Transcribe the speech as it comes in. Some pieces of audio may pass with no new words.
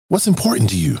What's important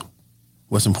to you?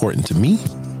 What's important to me?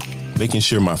 Making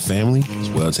sure my family is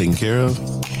well taken care of,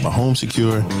 my home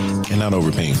secure, and not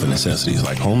overpaying for necessities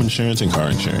like home insurance and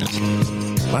car insurance.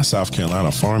 My South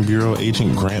Carolina Farm Bureau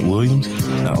agent, Grant Williams,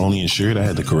 not only ensured I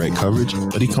had the correct coverage,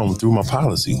 but he combed through my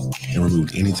policy and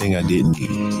removed anything I didn't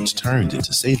need, which turned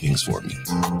into savings for me.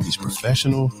 He's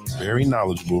professional, very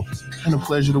knowledgeable, and a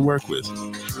pleasure to work with.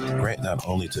 Grant not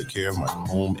only took care of my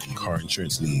home and car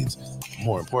insurance needs, but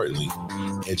more importantly,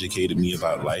 educated me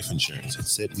about life insurance and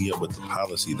set me up with a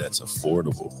policy that's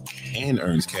affordable and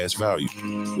earns cash value,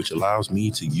 which allows me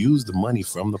to use the money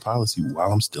from the policy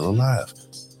while I'm still alive.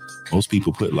 Most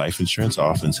people put life insurance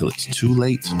off until it's too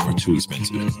late or too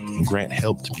expensive, and Grant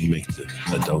helped me make the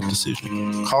adult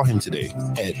decision. Call him today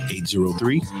at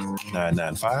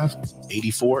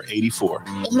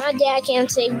 803-995-8484. If my dad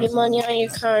can't save you money on your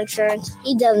car insurance,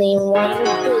 he doesn't even want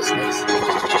your business.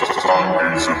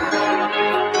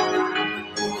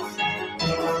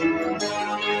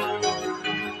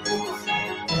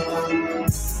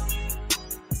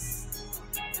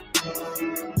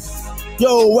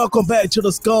 Yo, welcome back to the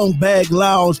Scumbag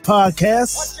Lounge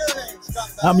podcast. What's your name,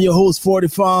 Scumbag? I'm your host,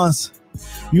 Fonz.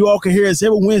 You all can hear us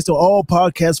every Wednesday on all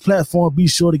podcast platforms. Be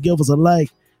sure to give us a like,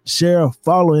 share,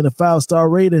 follow, and a 5-star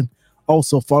rating.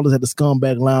 Also, follow us at the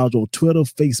Scumbag Lounge on Twitter,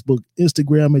 Facebook,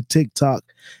 Instagram, and TikTok.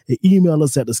 And email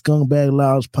us at the Scumbag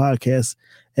Lounge podcast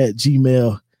at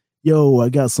Gmail. Yo, I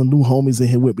got some new homies in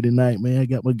here with me tonight, man. I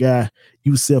got my guy,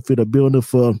 Yusuf, in the building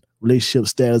for Relationship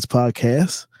Status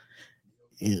Podcast.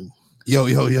 And Yo.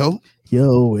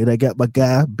 and I got my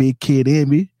guy, Big Kid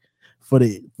Envi, for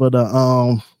the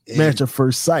Marriage at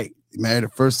First Sight. Married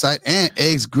at First Sight and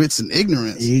Eggs, Grits, and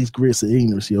Ignorance. Eggs, Grits, and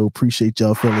Ignorance. Yo, appreciate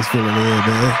y'all fellas filling in,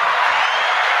 man.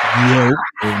 Yo,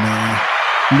 hey, man.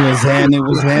 What's happening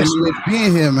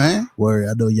being here, man. Word,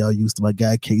 I know y'all used to my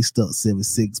guy K Stuckey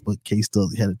 76, but K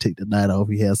Stuckey had to take the night off.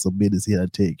 He had some business he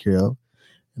had to take care of.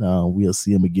 And we'll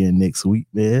see him again next week,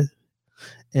 man.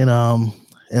 And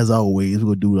as always,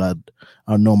 we'll do our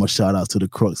normal shout out to the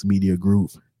Crux Media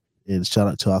Group. And shout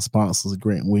out to our sponsors,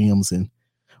 Grant Williams and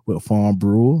Wet Farm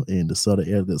Brewer and the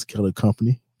Southern Elegance Candle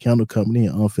Company, and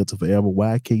Unfiltered Forever,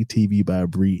 YKTV by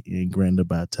Bree, and Grander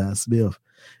by Ty Smith.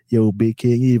 Yo, Big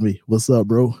King Envi, what's up,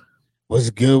 bro? What's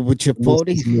good with your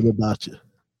 40? What's good about you?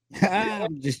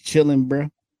 I'm just chilling, bro.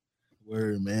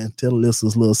 Word, man. Tell the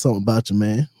listeners a little something about you,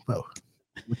 man. About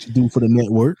what you do for the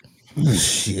network.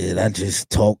 Shit, I just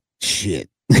talk shit.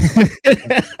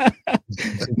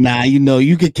 Nah,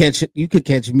 you could catch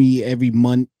me every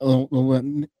month.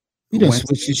 You done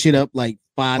switch your shit up like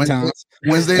 5 times.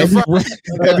 Wednesday and Friday.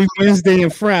 Every Wednesday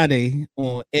and Friday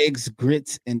on Eggs,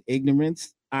 Grits, and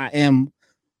Ignorance. I am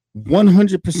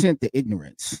 100% the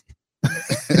ignorance.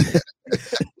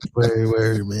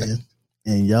 Word, man.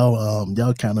 And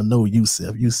y'all kind of know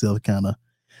Yusuf. Yusuf kind of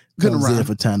comes in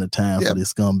for time to time for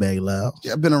this Scumbag Lounge.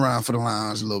 Yeah, I've been around for the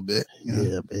lounge a little bit.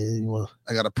 Yeah, man. Well,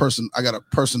 I got a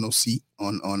personal seat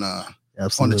on the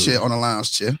chair, on the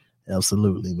lounge chair.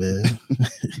 Absolutely, man.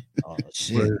 Oh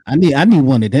shit! I need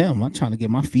one of them. I'm trying to get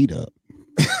my feet up.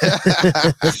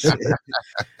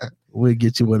 We'll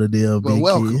get you one of them. Well,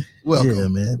 welcome. Yeah,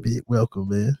 man. Welcome,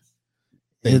 man.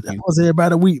 How was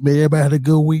everybody week, man? Everybody had a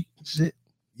good week. Shit.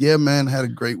 Yeah, man. Had a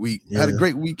great week. Yeah. Had a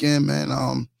great weekend, man.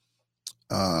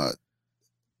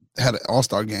 Had an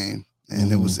all-star game,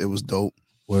 and it was dope.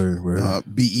 Word.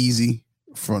 Be Easy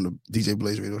from the DJ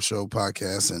Blaze Radio Show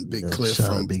podcast, and Big Cliff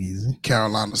from Big Easy.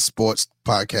 Carolina Sports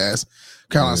Podcast,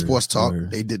 Carolina Sports Talk.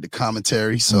 They did the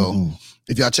commentary. So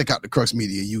if y'all check out the Crux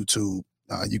Media YouTube,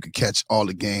 you could catch all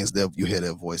the games. You hear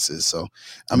their voices. So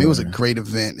it was a great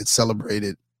event. It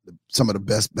celebrated some of the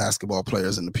best basketball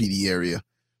players in the PD area,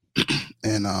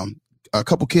 and a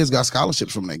couple kids got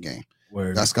scholarships from that game.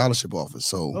 Got scholarship offers.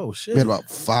 So shit. we had about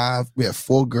 5. We had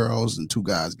 4 girls and 2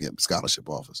 guys get scholarship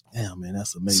offers. Damn, man,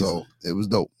 that's amazing. So it was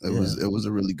dope. It was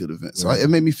a really good event. So it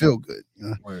made me feel good. You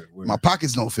know? My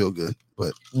pockets don't feel good,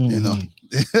 but you know,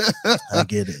 I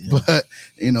get it. Yeah. But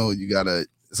you gotta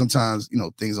sometimes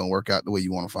things don't work out the way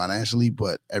you want financially,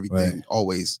 but everything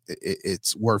always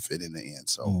it's worth it in the end.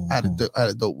 So I had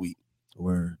a dope week.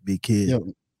 Word, Big Kid.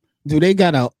 Yo, do they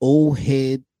got an old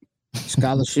head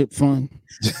scholarship fund?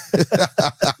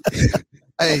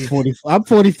 Hey, I'm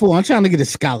 44. I'm trying to get a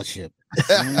scholarship.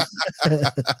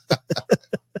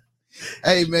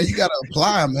 Hey, man, you gotta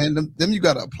apply, man. Them you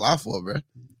gotta apply for, bro.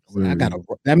 I gotta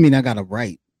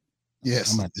write.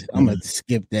 Yes, I'm gonna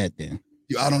skip that then.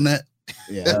 You out on that?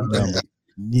 Yeah,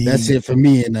 that's it for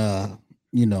me. And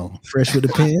fresh with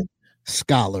the pen,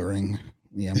 scholaring.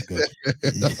 Yeah, I'm good.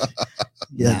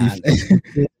 Yeah.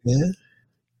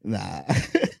 Nah.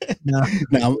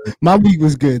 Now my week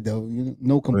was good though.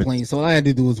 No complaints. All I had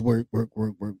to do was work.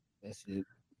 That's it.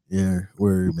 Yeah,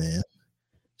 word, man.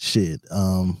 Shit.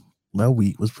 My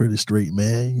week was pretty straight,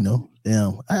 man. You know,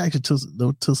 damn. I actually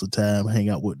took some time, hang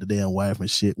out with the damn wife and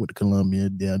shit with the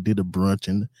Colombian. Damn, did a brunch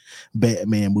and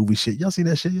Batman movie shit. Y'all see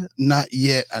that shit yet? Not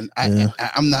yet, and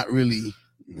I'm not really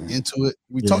into it.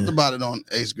 We talked about it on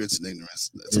Ace Grits and Ignorance.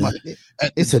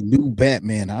 It's a new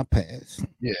Batman. I pass.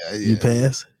 Yeah, you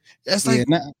pass. That's like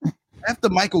after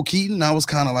Michael Keaton, I was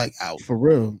kind of like out for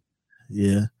real.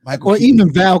 Yeah, or Keaton.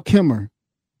 Even Val Kilmer.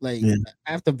 Like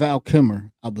after Val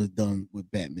Kilmer, I was done with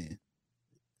Batman.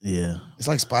 Yeah, it's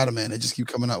like Spider-Man. They just keep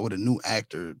coming out with a new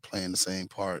actor playing the same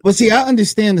part. But see, I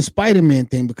understand the Spider-Man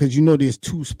thing because there's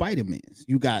two Spider-Mans.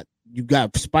 You got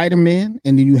Spider-Man,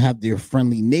 and then you have their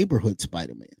friendly neighborhood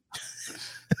Spider-Man.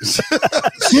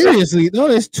 Seriously, no,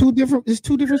 there's two different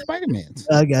Spider-Mans.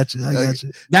 I got you.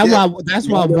 That's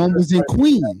why one was in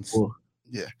Queens.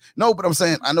 Yeah, no, but I'm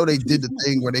saying I know they did the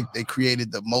thing where they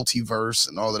created the multiverse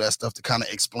and all of that stuff to kind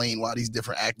of explain why these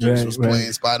different actors was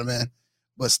playing Spider-Man.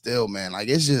 But still, man, like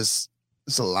it's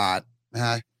a lot.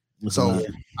 So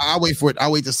I'll wait for it.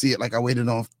 I'll wait to see it. Like I waited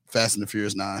on Fast and the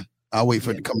Furious 9. I'll wait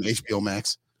for it to come to HBO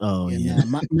Max. Oh yeah.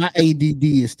 My ADD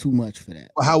is too much for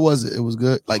that. Well, how was it? It was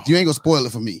good. Like you ain't gonna spoil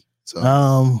it for me. So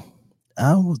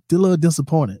I was still a little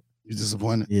disappointed. You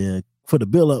disappointed? Yeah. For the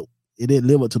build up, it didn't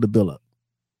live up to the build up.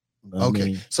 Okay. I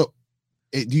mean, so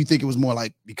do you think it was more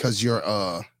like because you're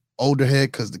older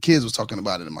head? Because the kids was talking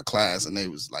about it in my class and they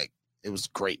was like, it was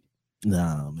great.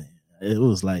 Nah, man. It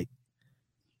was like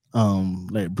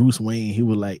Bruce Wayne, he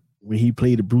was like when he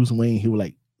played the Bruce Wayne, he was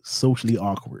like socially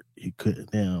awkward. He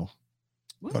couldn't now.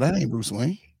 But that ain't Bruce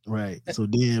Wayne. Right. So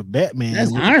then Batman.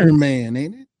 That's Iron Man,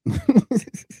 ain't it?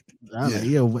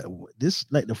 This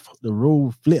like the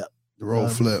role flip. The role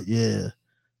flip. Yeah.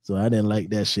 So I didn't like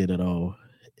that shit at all.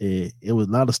 It was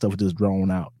a lot of stuff just drawn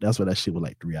out. That's why that shit was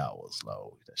like 3 hours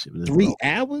long. That shit was 3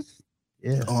 hours?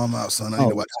 Yeah. Oh, I'm out, son. I need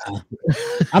to watch that.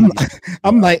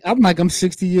 I'm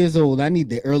 60 years old. I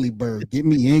need the early bird. Get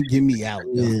me in, get me out.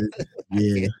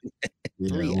 Yeah.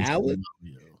 3 hours?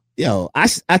 Yo,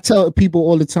 I tell people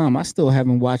all the time, I still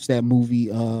haven't watched that movie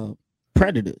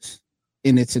Predators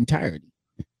in its entirety.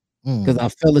 Because I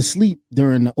fell asleep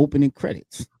during the opening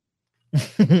credits.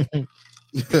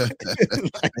 If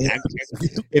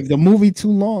the movie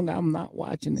too long, I'm not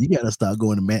watching it. You gotta start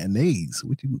going to matinees.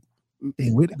 What you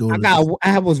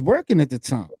I was working at the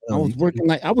time. I was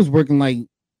working like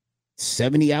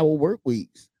 70-hour work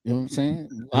weeks. You know what I'm saying?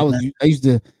 I used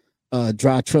to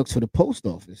drive trucks for the post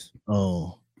office.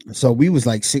 Oh, so we was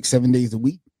like 6-7 days a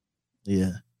week.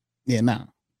 Yeah. Nah.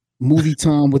 Movie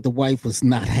time with the wife was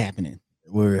not happening.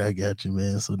 Word, I got you,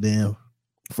 man. So damn.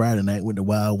 Friday night with the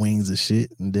Wild Wings and shit,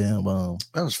 and damn, that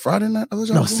was Friday night.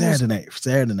 No, Saturday night.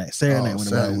 Saturday night with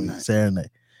the Wild Wings. Saturday night.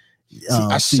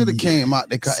 I should have came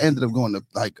out. I ended up going to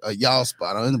like a y'all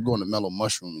spot. I ended up going to Mellow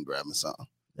Mushroom and grabbing something.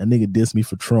 That nigga dissed me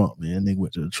for Trump, man. That nigga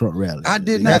went to the Trump rally. I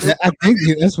did not. I think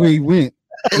that's where he went.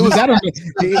 He got on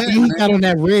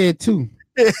that red too.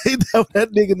 That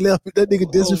nigga left. That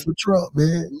nigga dissed me for Trump,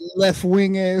 man. Left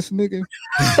wing ass nigga.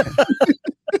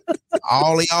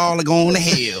 All of y'all are going to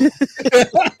hell.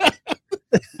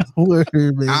 Word,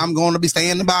 man. I'm going to be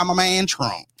standing by my man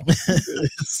Trump.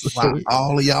 Wow,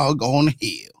 all of y'all going to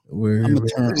hell. Word, I'm gonna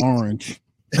turn orange.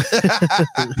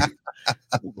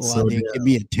 So give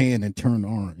me a tan and turn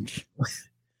orange.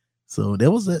 So it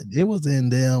was in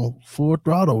damn full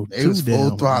throttle. It was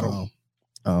full throttle.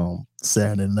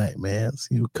 Saturday night, man.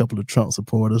 See a couple of Trump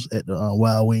supporters at the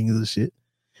Wild Wings and shit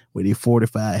with their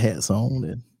 45 hats on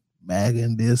and MAGA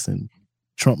and this and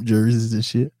Trump jerseys and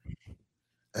shit.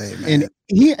 Hey, man.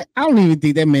 And I don't even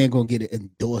think that man gonna get an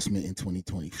endorsement in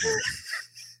 2024.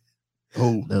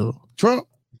 Who? No. Trump?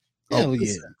 Hell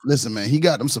yeah. Listen, man, he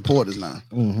got them supporters now.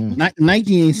 Mm-hmm.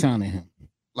 Nike ain't signing him.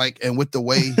 Like, and with the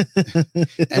way,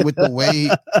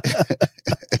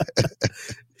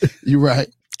 you're right.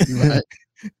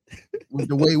 With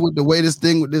the way this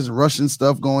thing with this Russian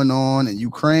stuff going on in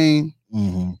Ukraine,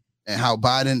 and how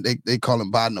Biden, they call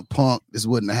him Biden a punk. This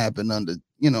wouldn't have happened under,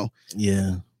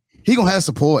 Yeah. He gonna have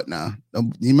support now.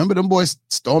 You remember them boys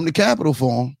stormed the Capitol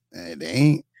for him, and they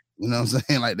ain't, you know what I'm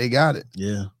saying? Like they got it.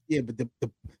 Yeah. Yeah, but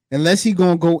unless he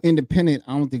gonna go independent,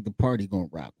 I don't think the party gonna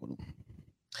rock with him.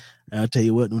 I'll tell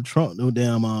you what, no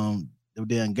damn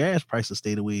gas prices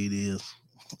stay the way it is.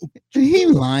 He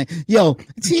lying. Yo,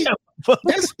 see,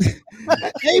 that's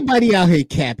everybody out here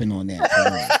capping on that.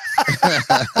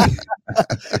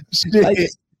 Like,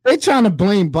 they're trying to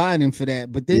blame Biden for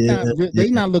that, but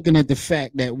they're not looking at the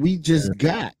fact that we just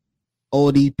got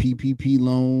all these PPP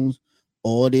loans,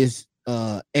 all this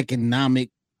economic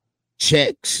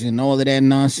checks and all of that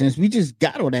nonsense. We just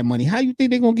got all that money. How you think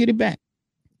they're gonna get it back?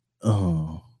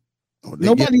 Oh,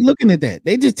 nobody looking at that.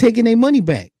 They just taking their money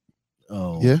back.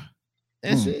 Oh, yeah,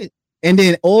 that's it. And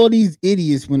then all these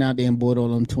idiots went out there and bought all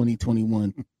them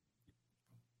 2021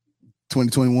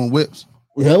 whips.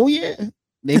 Hell yeah.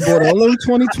 They bought all them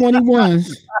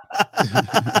 2021s.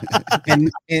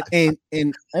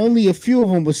 and only a few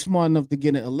of them were smart enough to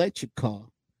get an electric car.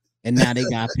 And now they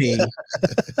got paid.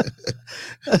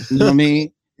 You know what I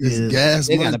mean? Gas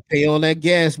they got to pay all that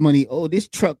gas money. Oh, this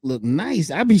truck look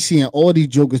nice. I be seeing all these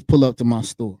jokers pull up to my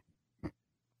store.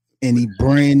 And the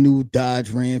brand new Dodge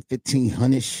Ram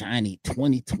 1500 shiny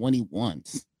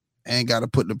 2021s. And gotta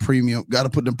put the premium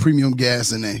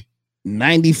gas in there.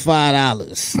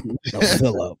 $95 to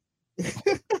fill up.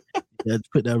 Yeah,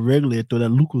 put that regular and throw that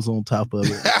Lucas on top of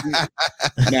it.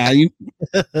 Now you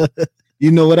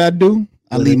know what I do?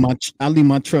 I leave my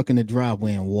truck in the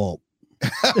driveway and walk.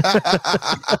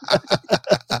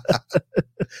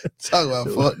 Talk about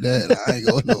fuck that. I ain't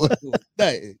going nowhere.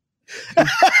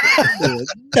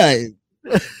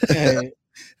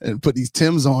 And put these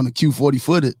Timbs on the Q40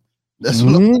 footed. That's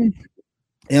what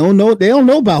They don't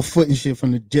know about foot and shit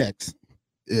from the Jets.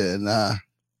 Yeah, nah.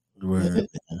 Word.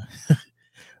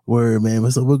 Word,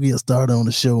 man. So we'll get started on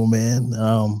the show, man.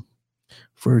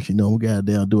 First, we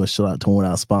gotta do a shout out to one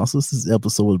of our sponsors. This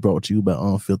episode was brought to you by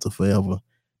Unfiltered Forever.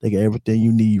 They got everything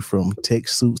you need from tech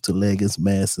suits to leggings,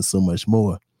 masks, and so much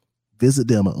more. Visit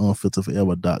them at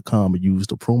unfilteredforever.com and use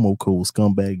the promo code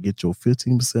Scumbag. Get your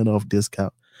 15% off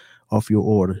discount off your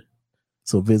order.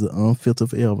 So visit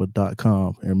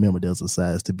unfilteredforever.com and remember there's a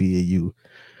size to be a you.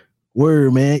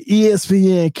 Word, man.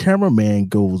 ESPN Cameraman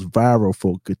goes viral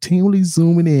for continually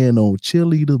zooming in on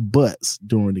cheerleader butts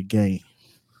during the game.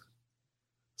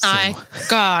 So. My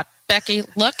God, Becky,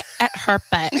 look at her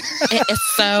butt. It is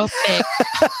so big.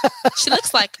 She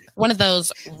looks like one of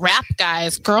those rap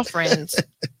guys' girlfriends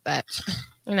that,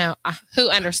 who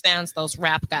understands those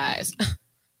rap guys.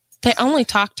 They only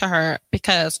talk to her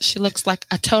because she looks like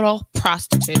a total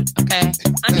prostitute, okay?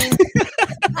 I mean,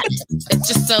 it's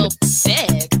just so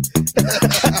big.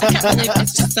 I can't believe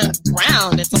it's just so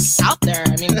round. It's like out there.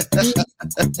 I mean,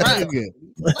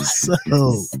 so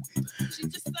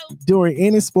during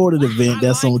any sporting event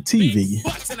that's on TV,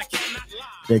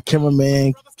 the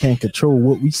cameraman can control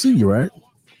what we see, right?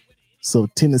 So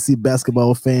Tennessee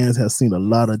basketball fans have seen a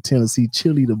lot of Tennessee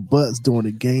cheerleader butts during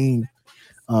the game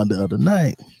the other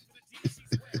night.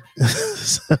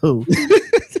 So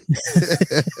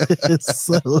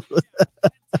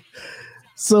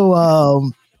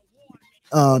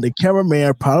the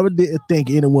cameraman probably didn't think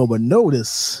anyone would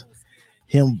notice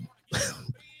him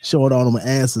showing all them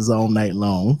asses all night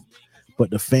long, but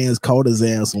the fans caught his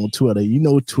ass on Twitter.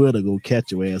 Twitter go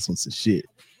catch your ass on some shit,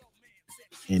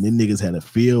 and then niggas had a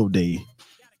field day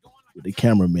with the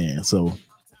cameraman. So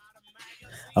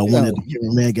I wonder if the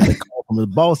cameraman got a call from his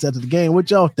boss after the game. What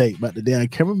y'all think about the damn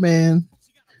cameraman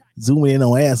zooming in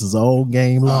on asses all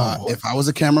game long? If I was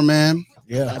a cameraman,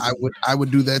 yeah, I would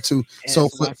do that too. So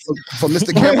for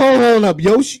Mr. Hold up,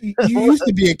 Yoshi, you used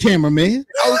to be a cameraman.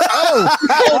 Yo,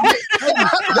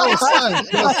 son.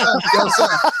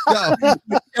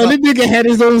 This nigga had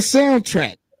his own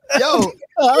soundtrack. Yo,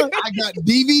 I got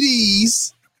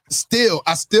DVDs.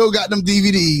 I still got them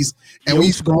DVDs, and we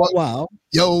used to go wild.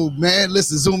 Yo, man,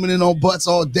 listen, zooming in on butts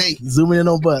all day.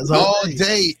 All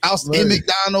day. Outside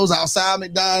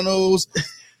McDonald's,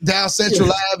 down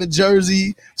Central Ave in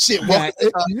Jersey. Shit, driving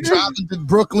to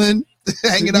Brooklyn,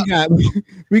 hanging out.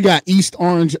 We got East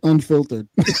Orange Unfiltered.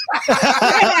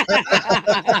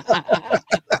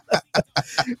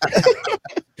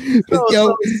 So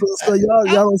y'all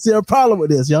don't see a problem with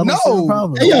this. Y'all don't see a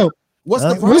problem. Hey, yo, what's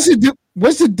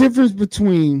the difference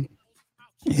between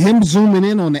him zooming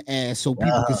in on the ass so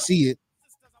people could see it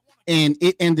and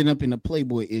it ended up in a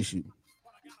Playboy issue?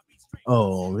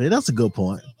 Oh, man, that's a good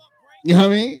point. You know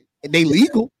what I mean? They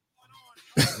legal.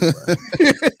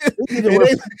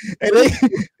 It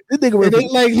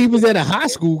ain't like he was at a high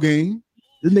school game.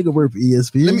 This nigga work for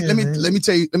ESPN. Let me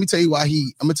tell you why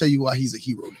I'm gonna tell you why he's a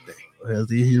hero today.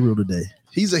 He's a hero today.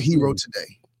 He's a hero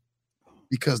today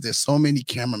because there's so many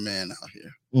cameramen out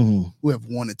here who have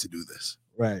wanted to do this.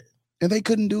 Right. And they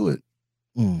couldn't do it.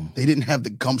 They didn't have the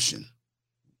gumption.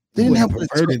 They didn't have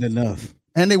perverted enough.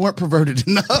 And they weren't perverted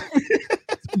enough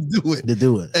to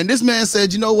do it. And this man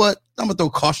said, you know what? I'm gonna throw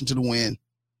caution to the wind.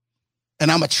 And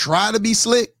I'm gonna try to be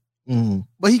slick.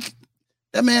 But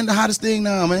that man the hottest thing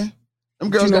now, man. Them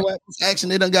girls got action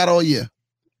they done got all year.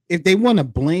 If they want to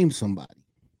blame somebody,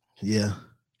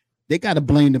 they gotta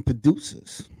blame the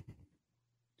producers.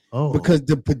 Oh, because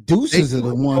the producers are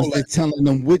the ones that telling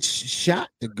them which shot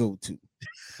to go to.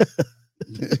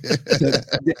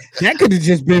 That could have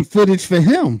just been footage for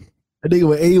him. I think it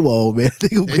was AWOL, man.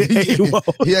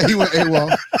 AWOL. Yeah, he went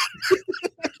AWOL.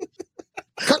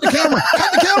 Cut the camera.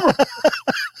 Cut the camera.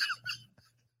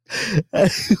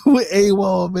 With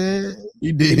AWOL, man.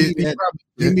 You did.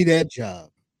 Give me that job.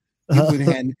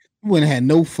 You wouldn't have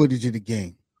no footage of the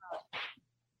game.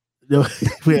 No,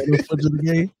 we had no footage of the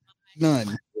game.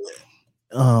 None.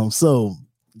 So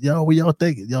y'all, what y'all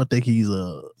think? Y'all think he's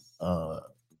I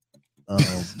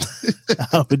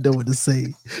don't know what to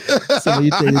say. So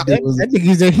you think I think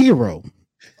he's a hero.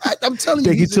 I'm telling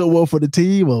you, think he took one for the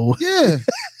team, or yeah,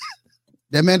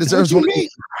 that man deserves one.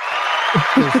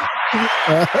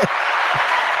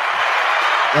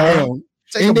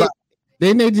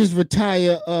 Then they just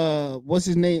retire. What's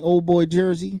his name? Old boy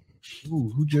Jersey. Ooh,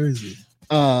 who Jersey?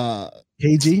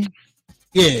 KG.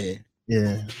 Yeah.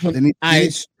 Then he try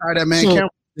that man camera.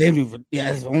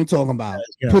 Yeah, that's what I'm talking about.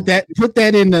 Yeah. Put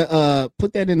that in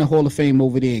the Hall of Fame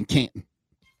over there in Canton.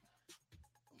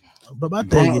 But my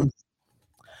thing is,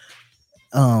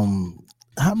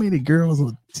 how many girls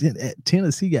at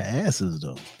Tennessee got asses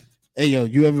though? Hey yo,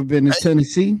 you ever been to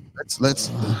Tennessee? Let's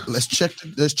check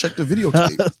the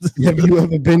videotape. Have you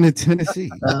ever been to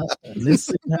Tennessee?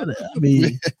 Listen, I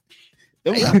mean,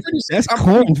 that's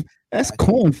corn. That's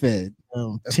corn fed.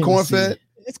 That's corn fed.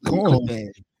 It's corn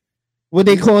fed. What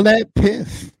they call that?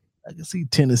 Piff. I can see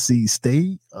Tennessee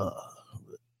State,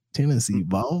 Tennessee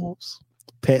Balls,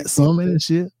 Pat Summit and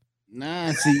shit.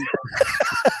 Nah,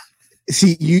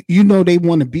 see, you know they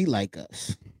want to be like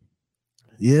us.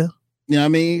 Yeah. You know what I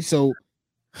mean? So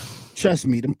trust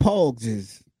me, them Pogs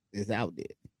is out there.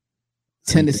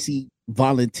 Tennessee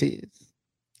Volunteers.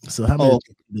 So how many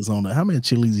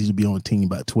cheerleaders used to be on the team?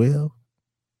 About 12,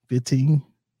 15?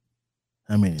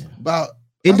 How many?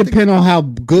 It depends on how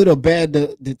good or bad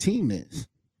the team is.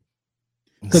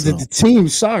 Because if the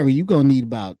team's sorry, you're gonna need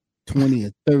about 20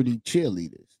 or 30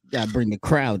 cheerleaders. You gotta bring the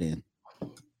crowd in.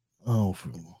 Oh,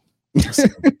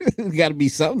 gotta be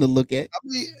something to look at.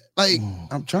 I mean,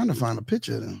 I'm trying to find a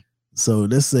picture of them. So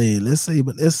let's say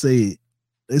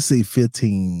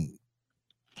 15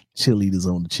 cheerleaders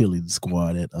on the cheerleader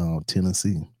squad at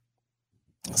Tennessee.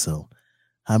 So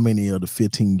how many of the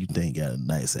 15 you think got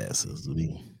nice asses? I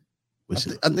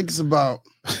think it's about.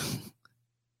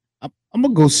 I'm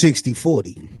gonna go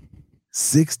 60-40.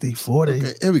 60-40.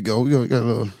 Okay, here we go. We got a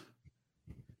little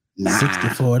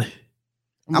 60-40.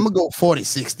 I'm gonna go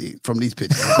 40-60 from these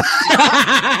pictures.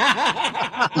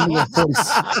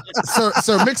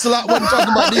 Sir Mix-a-Lot wasn't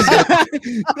talking about these guys.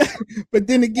 But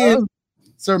then again,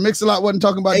 Sir Mix-a-Lot wasn't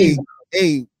talking about these.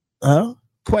 Hey,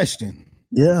 question.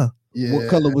 Yeah. What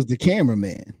color was the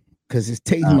cameraman? Because his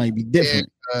taste might be different.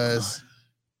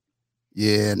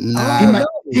 Yeah, nah.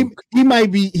 He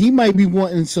might be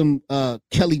wanting some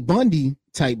Kelly Bundy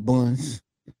type buns,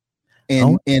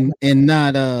 and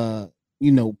not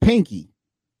Pinky.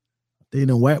 They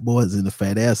know white boys in the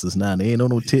fat asses now. They ain't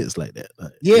on no tits like that.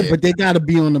 Yeah, but they gotta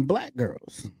be on the black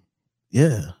girls.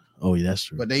 Yeah. Oh yeah, that's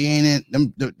true. But they ain't in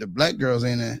them. The black girls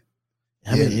ain't in.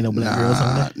 Ain't no black girls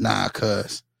on that. Nah,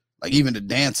 cuz like even the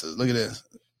dancers. Look at this.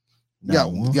 You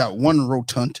got one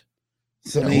rotund.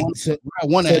 So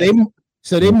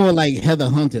they more like Heather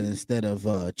Hunter instead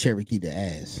of Cherokee the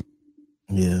Ass.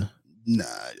 Yeah. Nah,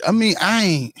 I mean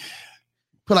I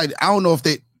don't know if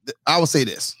they. I would say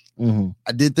this. Mm-hmm.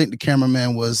 I did think the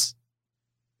cameraman was,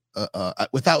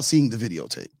 without seeing the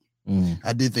videotape,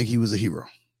 I did think he was a hero.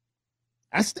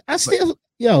 I still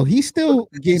he's still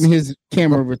getting his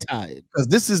camera retired because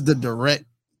this is the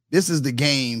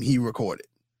game he recorded.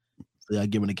 So y'all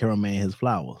giving the cameraman his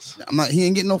flowers. He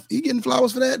ain't getting he getting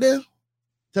flowers for that there.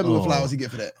 Tell me what flowers he get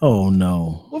for that. Oh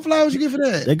no. What flowers you get for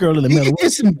that? That girl in the middle.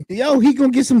 He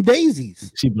gonna get some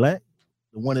daisies. She black?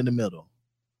 The one in the middle.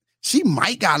 She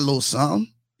might got a little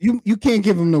something. You can't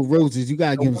give him no roses. You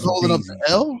gotta give him some holding daisies. Up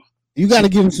the L? You gotta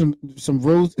give him some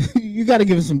rose. You gotta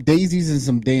give him some daisies and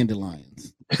some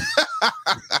dandelions.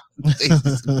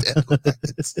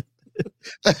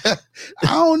 I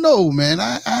don't know, man.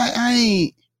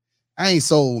 I ain't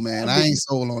sold, man. I ain't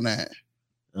sold on that.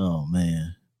 Oh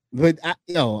man. But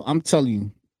I'm telling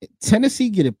you, Tennessee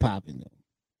get it popping though.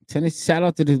 Tennessee, shout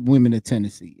out to the women of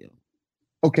Tennessee, yo.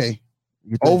 Okay.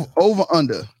 Over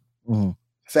under. Mm-hmm.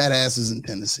 Fat asses in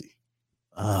Tennessee.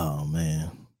 Oh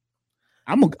man.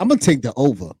 I'm gonna take the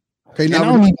over. Okay, now I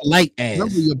don't even like ass.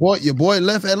 Remember your boy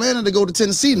left Atlanta to go to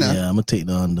Tennessee now. Yeah, I'm gonna take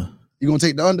the under. You gonna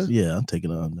take the under? Yeah, I'm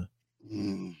taking the under.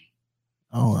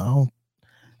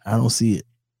 I don't see it.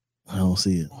 I don't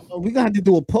see it. We got to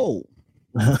do a poll.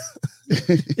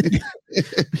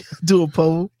 Do a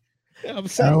poll. I'm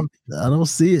saying. I don't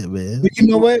see it, man. But you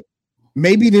know what?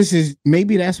 Maybe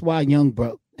that's why young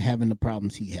bro having the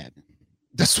problems he having.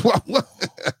 That's why.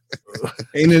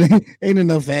 ain't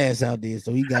enough ass out there,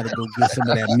 so he got to go get some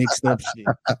of that mixed up shit.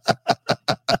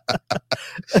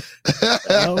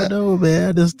 I don't know, man.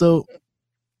 I just don't.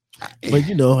 But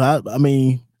you know, I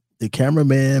mean, the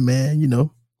cameraman, man. You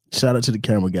know, shout out to the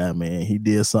camera guy, man. He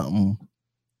did something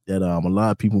that a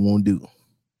lot of people won't do.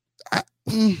 I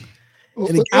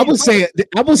would say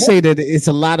that it's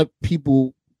a lot of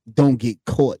people don't get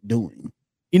caught doing.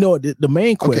 You know, the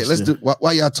main question. Okay, let's do.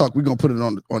 While y'all talk, we're gonna put it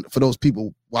on for those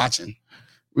people watching.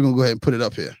 We're gonna go ahead and put it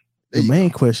up here. The main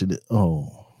question is,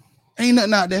 ain't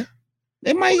nothing out there.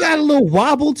 They might got a little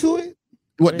wobble to it.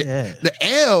 What the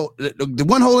L, the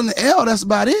one hole in the L? That's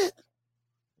about it.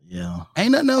 Yeah,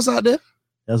 ain't nothing else out there.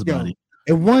 That's about it.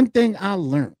 And one thing I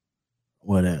learned,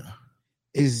 what that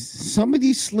is, some of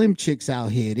these slim chicks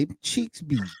out here, they cheeks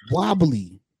be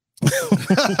wobbly.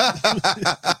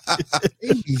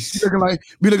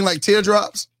 be looking like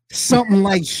teardrops. Something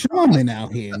like Sherman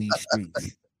out here in these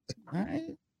streets. All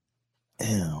right.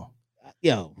 Damn.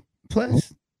 Yo,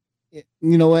 plus,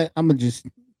 you know what? I'm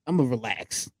gonna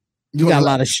relax. We got a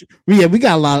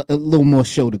little more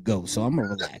show to go, so I'm gonna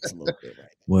relax a little bit. Right.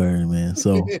 Word, man.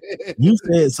 So you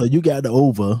said you got the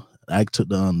over. I took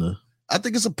the under. I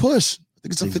think it's a push. I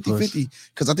think it's a 50-50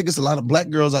 because I think it's a lot of black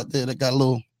girls out there that got a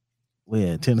little.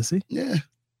 Where, Tennessee? Yeah.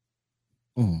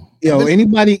 Yo,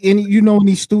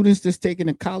 any students that's taking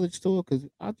a college tour? Because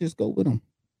I'll just go with them.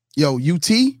 Yo, UT.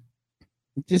 I've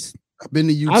been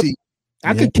to UT.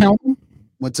 I could count them.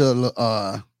 Went to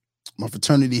my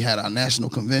fraternity had our national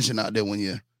convention out there one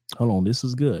year. Hold on, this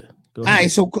is good. All right,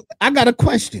 so I got a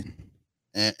question.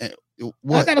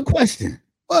 What? I got a question.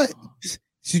 What?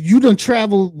 So you done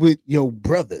traveled with your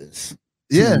brothers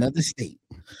to another state.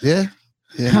 Yeah.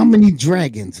 How many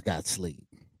dragons got slayed?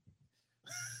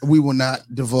 We will not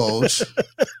divulge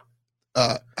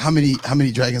how many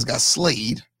dragons got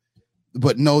slayed,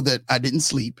 but know that I didn't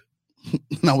sleep.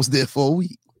 And I was there for a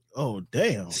week. Oh,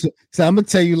 damn. So I'm gonna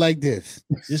tell you like this,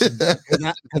 because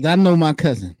I know my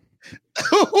cousin.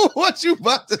 What you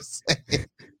about to say?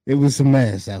 It was some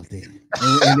ass out there.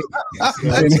 And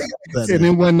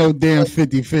it wasn't no damn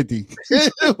 50-50.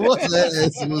 It was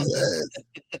ass.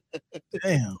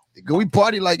 Damn. We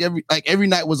party like every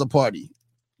night was a party.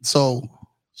 So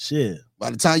shit. By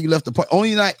the time you left the party,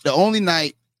 the only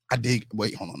night I did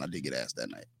get ass that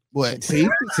night. But see?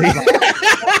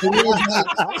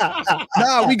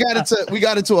 Nah, we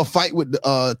got into a fight with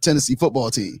the Tennessee football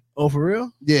team. Oh, for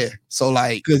real? Yeah. So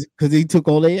like, because he took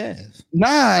all their ass.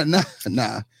 Nah.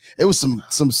 It was some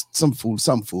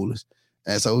foolish.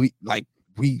 And so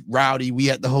we rowdy. We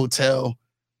at the hotel,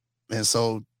 and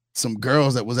so some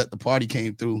girls that was at the party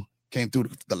came through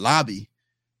the lobby,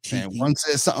 and one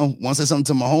said something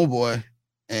to my homeboy,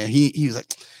 and he was like,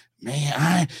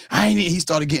 man, I ain't. He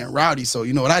started getting rowdy. So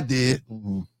you know what I did?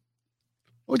 Mm-hmm.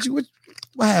 What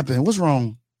happened? What's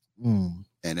wrong? Mm.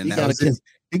 And then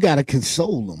you gotta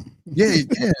console them. Yeah.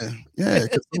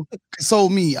 Console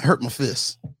me. I hurt my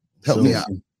fist. Help me out.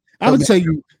 I would tell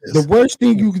you, the worst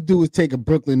thing you could do is take a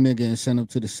Brooklyn nigga and send him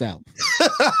to the South.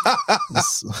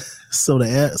 So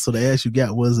the ass you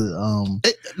got, was it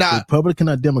Republican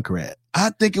or Democrat? I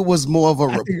think it was more of a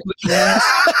Republican.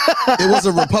 It was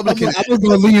a Republican. I was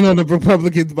gonna lean on the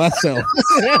Republicans myself.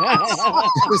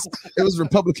 it was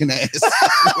Republican ass.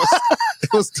 It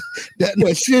was that.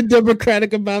 What shit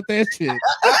democratic about that shit?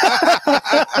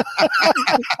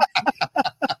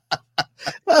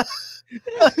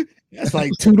 That's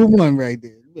like 2-1 right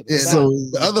there. Yeah, so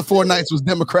the other 4 nights was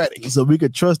Democratic. So we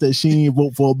could trust that she didn't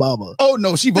vote for Obama. Oh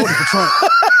no, she voted for Trump.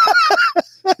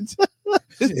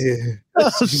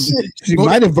 She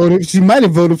might have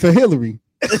voted for Hillary.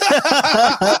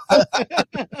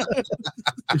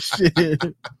 Shit.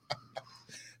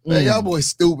 Man, y'all boys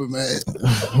stupid, man.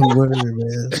 Word,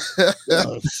 man.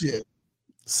 Oh shit.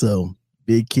 So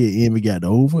Big Kid Envi got the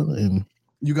over, and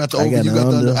you got the over. You got the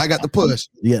under. I got the push.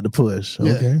 You got the push.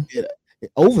 Okay. Yeah.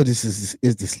 Over this is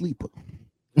the sleeper.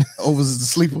 Over is the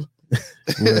sleeper.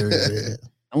 Word.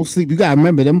 Don't sleep. You gotta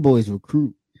remember them boys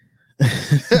recruit.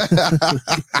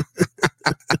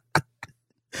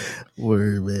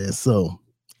 Word, man. So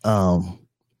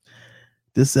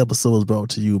this episode is brought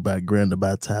to you by Granda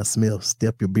by Ty Smith.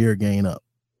 Step your beer game up.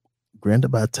 Granda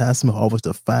by Ty Smith offers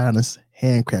the finest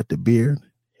handcrafted beard,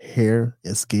 hair,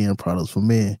 and skin products for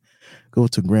men. Go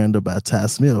to Granda by Ty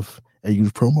Smith and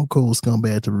use promo code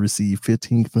Scumbag to receive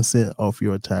 15% off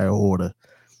your entire order.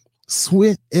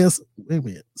 Sports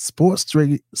Illustrated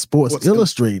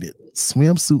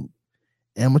swimsuit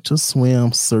amateur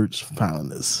swim search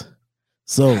finalists.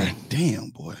 So God damn,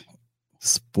 boy.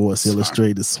 Sports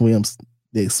Illustrated the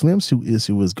swimsuit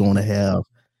issue was going to have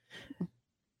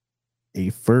a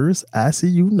first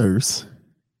ICU nurse,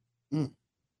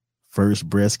 first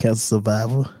breast cancer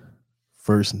survivor,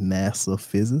 first NASA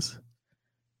physicist,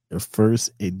 the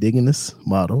first indigenous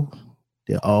model.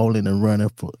 They're all in the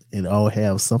running for, and all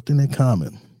have something in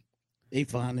common. They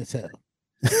fine as hell.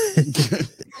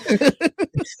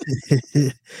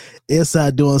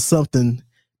 SI doing something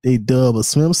they dub a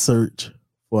swim search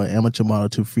for an amateur model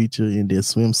to feature in their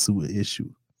swimsuit issue,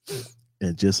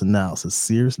 and just announced a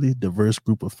seriously diverse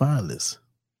group of finalists.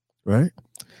 Right?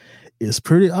 It's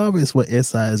pretty obvious what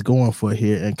SI is going for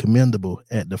here, and commendable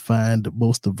at to find the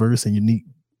most diverse and unique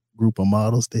group of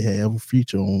models they ever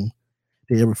feature.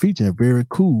 Very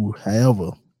cool.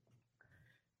 However,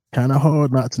 kind of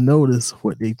hard not to notice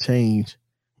what they changed.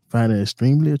 Find an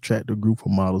extremely attractive group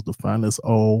of models. The finalists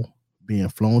all being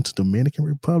flown to Dominican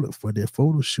Republic for their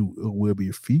photo shoot. It will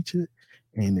be featured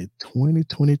in the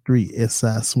 2023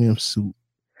 SI swimsuit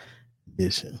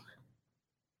edition.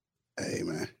 Hey,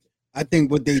 man. I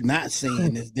think what they're not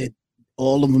saying is that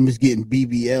all of them is getting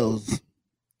BBLs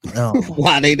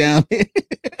while they down here.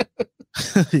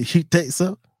 You think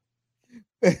so?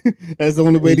 That's the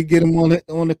only way to get them on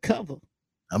the cover.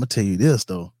 I'm gonna tell you this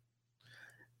though.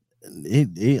 They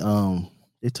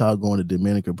talk going to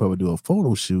Dominican Republic to do a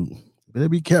photo shoot. Better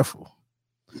be careful.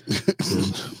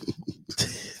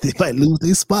 They might lose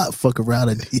their spot. Fuck around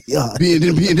in DR.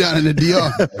 Being down in the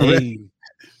DR. Hey.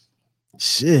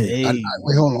 Shit. Hey.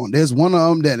 Wait, hold on. There's one of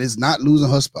them that is not losing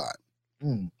her spot.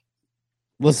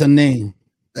 What's her name?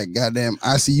 That goddamn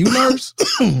ICU nurse.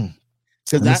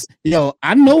 Because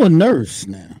I know a nurse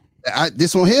now.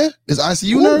 This one here, this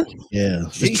ICU nurse. Yeah,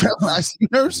 this trapping ICU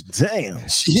nurse. Damn,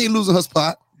 she ain't losing her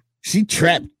spot. She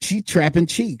trapping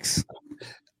cheeks.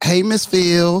 Hey, Miss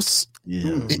Fields.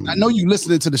 Yeah, I know you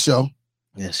listening to the show.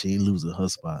 Yeah, she ain't losing her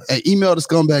spot. Hey, email the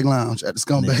Scumbag Lounge at the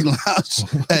Scumbag Lounge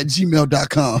at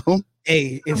gmail.com.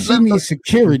 Hey, if she needs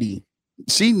security,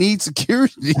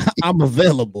 I'm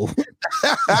available.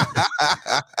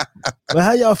 Well,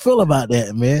 how y'all feel about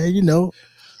that, man? You know,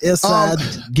 SI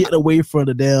getting away from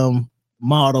the damn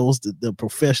models, the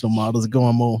professional models,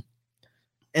 going more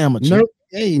amateur.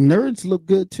 Nerds look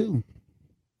good too.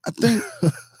 I think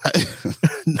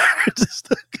nerds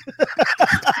look good.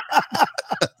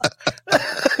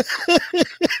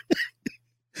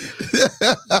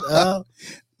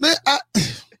 Man,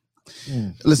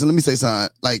 listen, let me say something.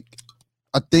 Like,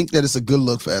 I think that it's a good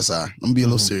look for SI. I'm gonna be a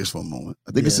little serious for a moment.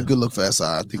 I think it's a good look for SI.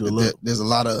 I think that there's a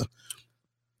lot of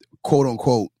quote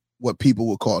unquote what people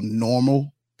would call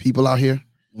normal people out here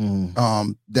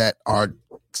that are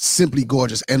simply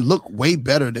gorgeous and look way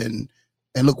better than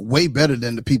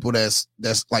the people that's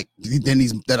like than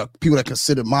these that are people that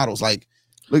consider models. Like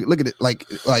look at it. Like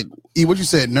E, what you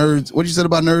said, nerds. What you said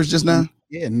about nerds just now?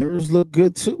 Yeah, nerds look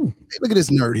good too. Hey, look at this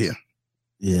nerd here.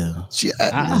 Yeah, she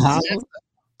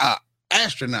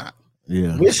astronaut.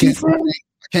 Yeah, where's she from?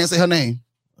 I can't say her name,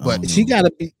 but she gotta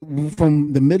be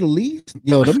from the Middle East.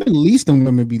 Yo, the Middle Eastern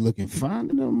women be looking fine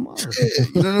in them. Yeah,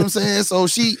 you know what I'm saying? So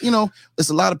she, there's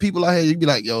a lot of people out here. You'd be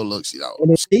like, yo, look,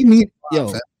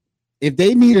 if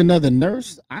they need another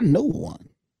nurse, I know one.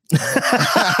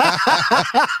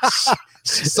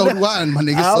 So do I, my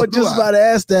nigga. I was just about to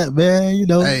ask that, man. You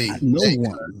know, I know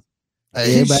one.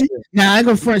 Hey, now I ain't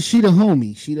gonna front. She the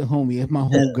homie. It's my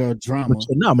homegirl drama. But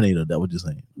you nominate her. That what you're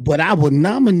saying? But I would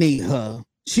nominate her.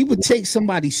 She would take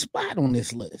somebody's spot on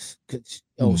this list because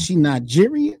she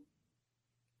Nigerian.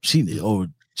 She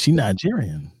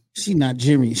Nigerian. She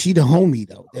Nigerian. She the homie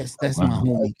though. That's my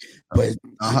homie. But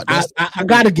I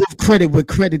gotta give credit where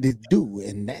credit is due,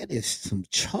 and that is some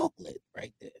chocolate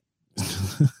right there.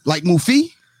 Like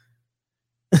Mufi.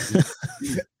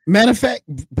 Matter of fact,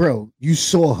 bro, you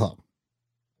saw her.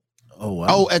 Oh wow!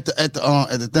 Oh, at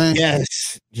the thing.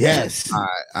 Yes. Yeah.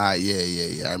 I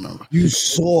remember. You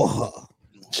saw her.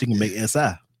 She can make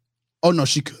SI. Oh no,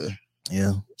 she could.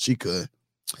 Yeah, she could.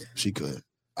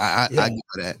 I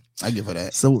give her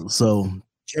that. So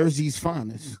Jersey's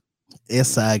finest.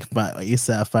 SI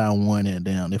found one and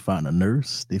down. They found a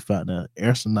nurse. They found an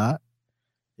astronaut.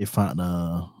 They found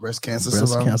a breast cancer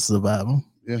survivor.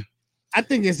 Yeah, I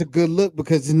think it's a good look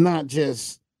because it's not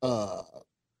just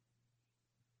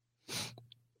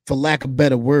for lack of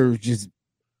better words, just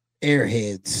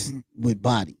airheads with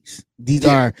bodies. These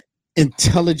are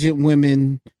intelligent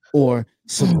women or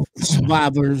some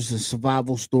survivors and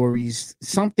survival stories.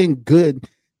 Something good,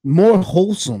 more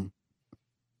wholesome,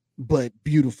 but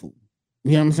beautiful.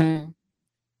 You know what I'm saying?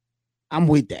 I'm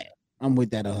with that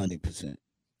 100%.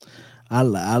 I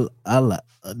like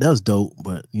that's dope,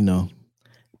 but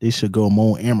They should go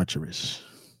more amateurish.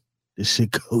 They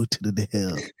should go to the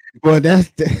hell. Well,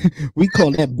 we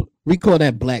call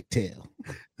that blacktail.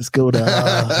 Let's go to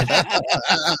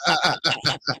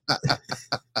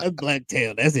that's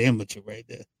blacktail. That's amateur right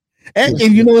there. And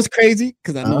you know what's crazy?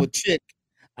 Because I know a chick.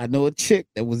 I know a chick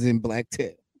that was in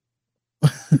blacktail.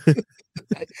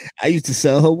 I used to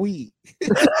sell her weed.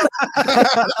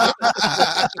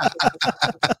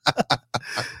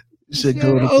 Should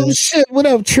go to shit! What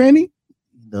up, Trini?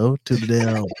 To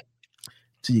the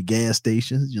to your gas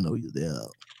stations. Your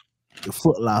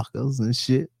Foot Lockers and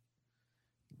shit.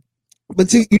 But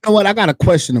see, you know what? I got a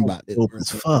question about this. Open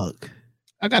as fuck.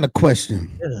 I got a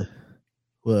question. Yeah.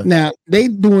 What? Now they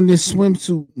doing this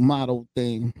swimsuit model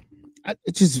thing.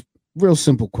 It's just real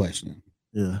simple question.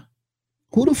 Yeah.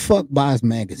 Who the fuck buys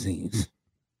magazines?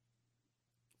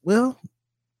 Well,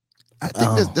 I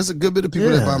think there's a good bit of people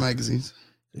that buy magazines.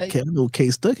 I know K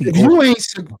Stuckey. If you ain't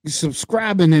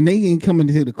subscribing and they ain't coming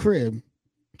to the crib,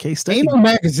 K Stuckey ain't no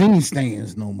magazine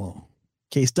stands no more.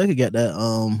 K Stuckey got that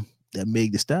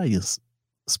Meg Thee Stallion's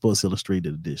Sports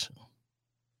Illustrated edition.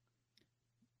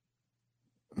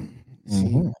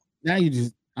 See, now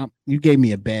you gave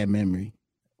me a bad memory.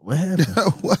 What happened?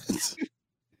 What?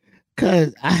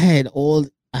 Cause I had a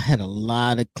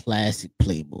lot of classic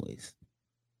Playboys.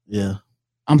 Yeah.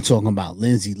 I'm talking about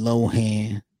Lindsay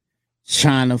Lohan,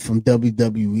 China from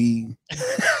WWE.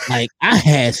 Like I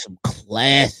had some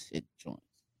classic joints.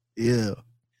 Yeah.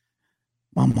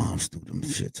 My mom threw them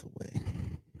shits away.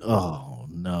 Oh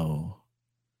no.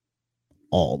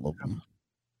 All of them.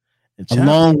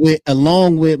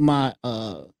 Along with my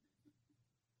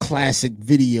classic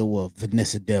video of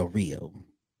Vanessa Del Rio,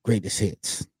 greatest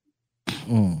hits.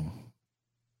 Damn.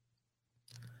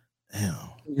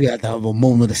 We got to have a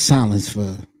moment of silence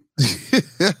for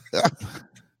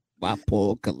my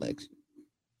poor collection.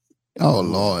 Oh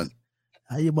Lord.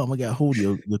 How your mama got hold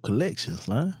of your collections,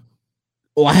 huh?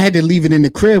 Oh, I had to leave it in the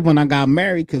crib when I got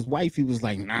married because wifey was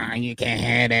like, nah, you can't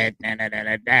have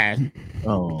that.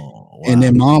 Oh, wow. And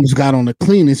then moms got on the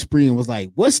cleaning spree and was like,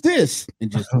 what's this?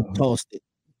 And just tossed it.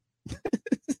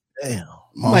 Damn.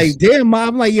 I'm like, damn, mom.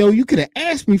 I'm like, yo, you could have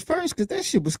asked me first because that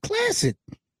shit was classic.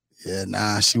 Yeah,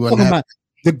 nah, she wasn't.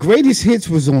 The greatest hits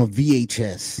was on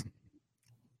VHS.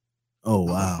 Oh,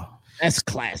 wow. That's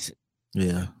classic.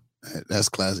 Yeah. That's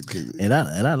classic. And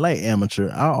I like amateur.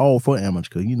 I'm all for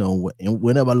amateur because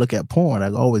whenever I look at porn,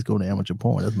 I always go to amateur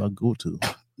porn. That's my go-to.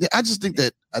 Yeah, I think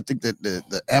that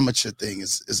the amateur thing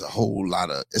is a whole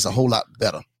lot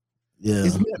better. Yeah.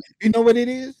 You know what it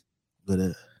is?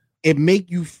 But it make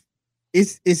you.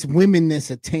 It's women that's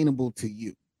attainable to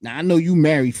you. Now I know you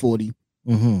married 40,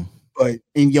 but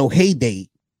in your heyday,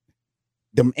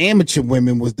 them amateur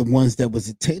women was the ones that was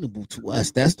attainable to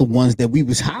us. That's the ones that we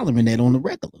was hollering at on the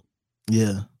regular.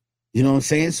 Yeah. You know what I'm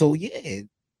saying? So yeah,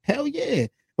 hell yeah.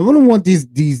 I don't want these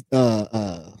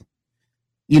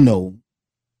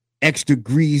extra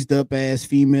greased up ass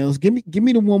females. Give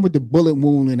me the one with the bullet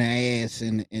wound in her ass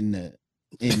and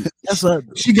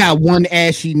she got one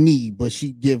ashy knee, but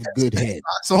she give good head.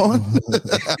 That's why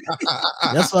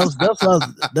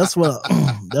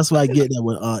I get that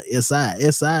with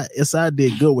SI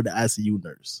did good with the ICU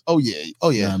nurse. Oh yeah. You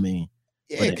know what I mean?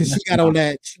 Yeah, because she got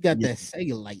that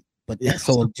cellulite, but that's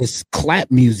all just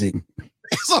clap music.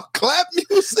 It's all clap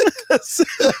music.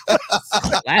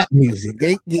 Clap music.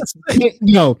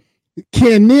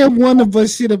 Can near one of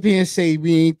us sit up here and say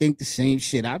we ain't think the same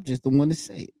shit? I'm just the one to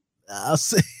say it. I'll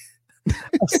say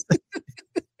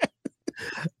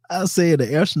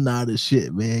the astronaut and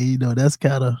shit, man. That's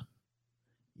kind of,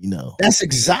 that's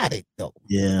exotic though.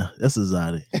 Yeah, that's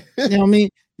exotic. You know what I mean?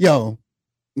 Yo,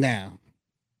 now,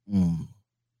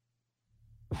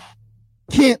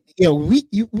 can't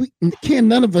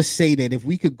none of us say that if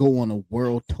we could go on a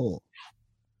world tour,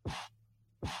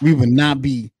 we would not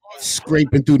be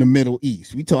scraping through the Middle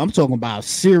East. I'm talking about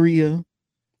Syria,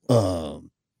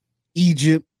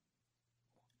 Egypt,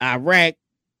 Iraq,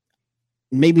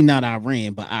 maybe not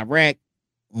Iran, but Iraq,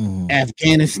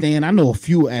 Afghanistan. I know a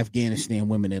few Afghanistan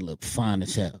women that look fine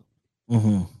as hell.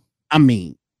 I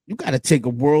mean, you got to take a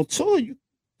world tour.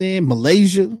 Then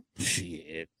Malaysia,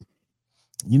 shit.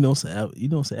 You know some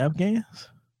Afghans?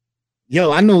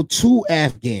 Yo, I know 2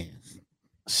 Afghans.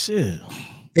 Shit,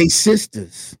 they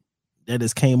sisters. That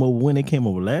just came over when they came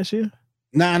over last year.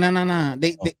 Nah.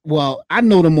 Well, I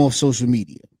know them off social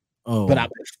media. Oh, but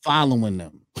I've been following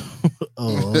them.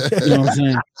 Oh, okay. You know what I'm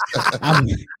saying?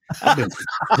 I've been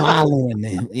following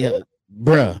them. Yeah,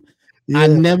 bruh. Yeah.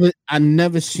 I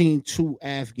never seen 2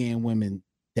 Afghan women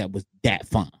that was that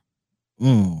fine.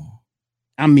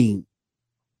 I mean,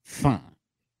 fine.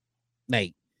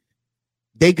 Like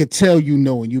they could tell you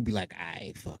no, and you'd be like, "I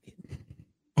ain't fucking,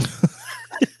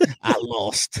 I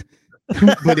lost."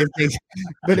 but if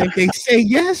they say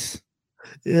yes,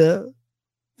 yeah,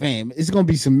 fam, it's gonna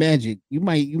be some magic. You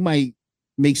might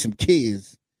make some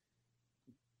kids.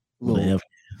 Little,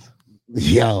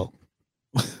 yo,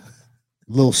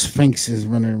 little sphinxes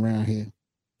running around here.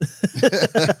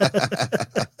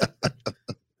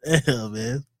 Yeah,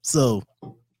 man. So,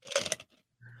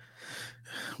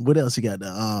 what else you got?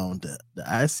 The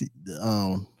IC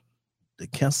the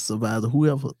cancer survivor.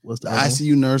 Whoever was the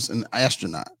ICU nurse and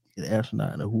astronaut. The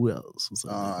astronaut and who else?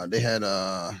 They had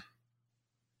that's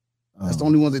the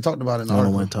only one they talked about in the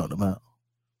article. Only one talked about.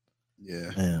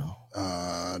 Yeah. Damn.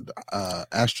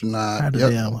 Astronaut. Had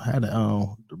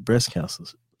the breast cancer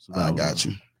survivor. I got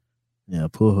you. Yeah,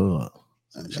 pull her up.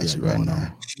 She right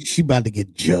now. She about to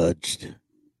get judged.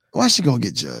 Why she gonna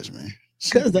get judged, man?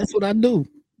 Because that's what I do.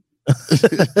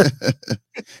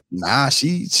 Nah,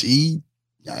 she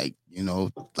like, you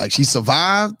know, like she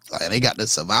survived. Like they got the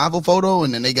survival photo,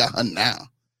 and then they got her now.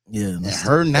 Yeah, and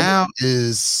her now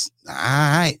is all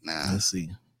right. Now let's see.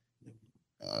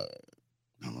 I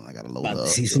gotta load up.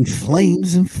 See some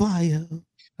flames and fire.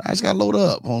 I just gotta load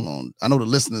up. Hold on. I know the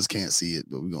listeners can't see it,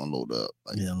 but we're gonna load up.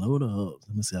 Like, yeah, load up.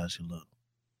 Let me see how she look.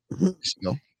 There she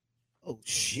go. Oh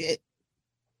shit.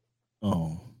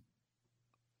 Oh.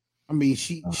 I mean,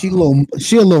 she a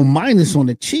little minus on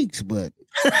the cheeks, but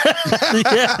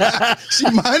she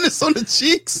minus on the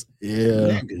cheeks.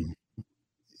 Yeah.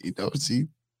 You know, she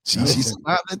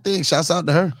survived that thing. Shouts out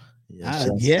to her. Yeah,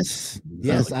 yes,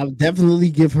 I'll definitely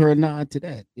give her a nod to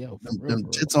that. Yo, them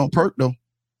tits on perk though.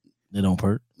 They don't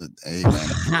perk. Hey, man.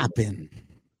 Popping.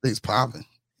 Things popping.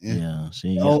 Yeah.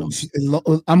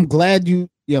 I'm glad you.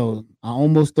 Yo, I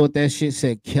almost thought that shit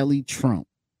said Kelly Trump.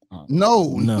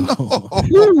 No.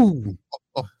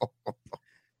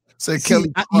 Say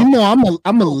Kelly. You know,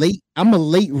 I'm a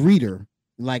late reader.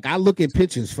 Like I look at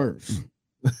pictures first.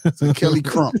 So Kelly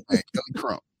Crump, man. Kelly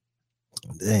Crump.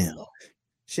 Damn.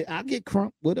 Shit, I get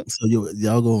Crump with it. So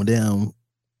y'all going down?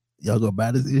 Y'all gonna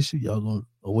buy this issue?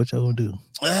 Or what y'all gonna do?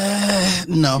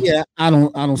 No. Yeah, I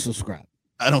don't subscribe.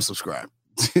 I don't subscribe.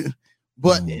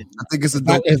 But I think it's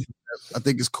I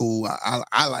think it's cool.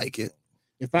 I like it.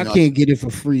 If I can't get it for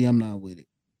free, I'm not with it.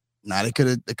 Nah, they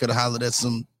could have hollered at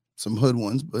some hood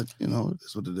ones, but you know,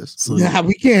 that's what it is. So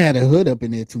we can't have a hood up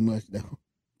in there too much though.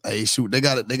 Hey, shoot, they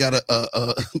got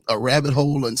a rabbit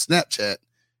hole on Snapchat.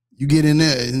 You get in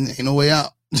there and ain't no way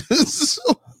out. So,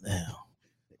 damn.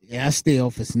 Yeah, I stay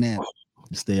off of Snap.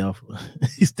 You stay off.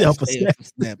 You stay off of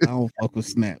Snap. I don't fuck with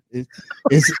Snap.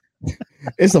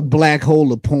 It's a black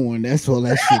hole of porn. That's all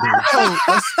that shit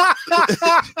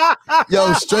is.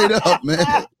 Yo, straight up,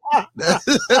 man.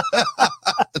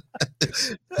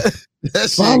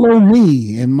 Follow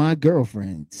me and my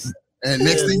girlfriends. And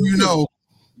next thing you know,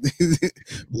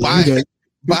 buy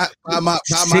my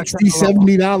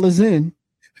 $60-$70 in.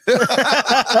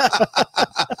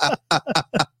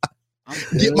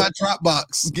 Get my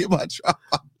Dropbox. Get my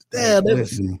Dropbox. Damn,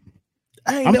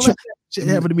 I ain't never had shit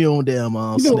happen to me on damn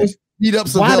beat up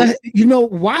some. Why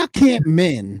can't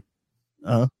men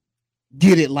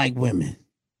get it like women?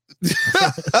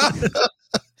 I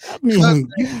mean,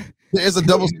 there's a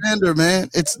double standard, man.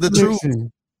 It's the truth.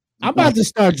 I'm about to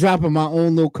start dropping my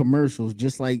own little commercials,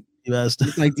 just like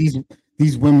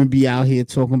these women be out here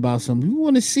talking about something. You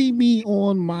want to see me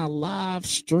on my live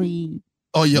stream?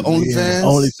 Oh, your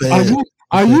OnlyFans? OnlyFans.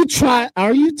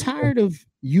 Are you tired of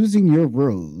using your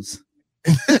rose?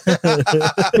 You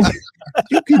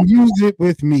can use it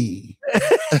with me.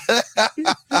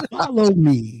 Follow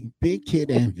me, Big Kid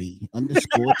Envi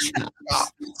 _chops.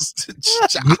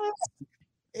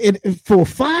 And for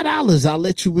 $5, I'll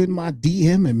let you in my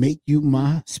DM and make you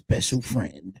my special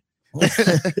friend.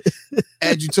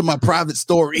 Add you to my private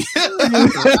story.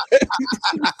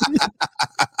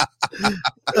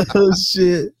 Oh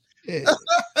shit.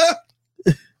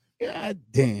 God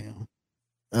damn.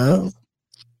 Man,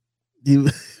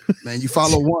 you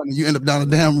follow one and you end up down a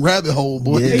damn rabbit hole,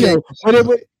 boy. Yeah.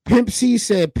 Pimp C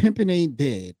said pimping ain't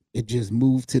dead. It just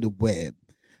moved to the web.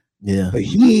 Yeah. But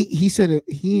he said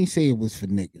he ain't say it was for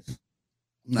niggas.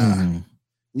 Nah.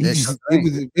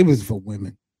 It was for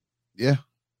women. Yeah.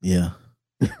 Yeah.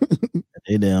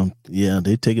 They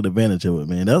taking advantage of it,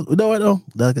 man.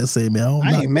 Like I say, man,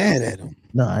 I ain't mad at them.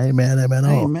 No, I ain't mad at them at all.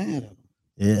 I ain't mad at them.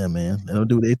 Yeah, man. They don't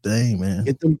do their thing, man.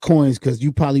 Get them coins because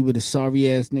you probably with a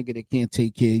sorry ass nigga that can't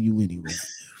take care of you anyway.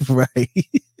 Right.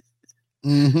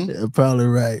 Mm-hmm. Yeah, probably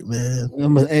right, man.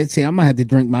 I'm gonna have to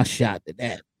drink my shot to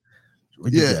that.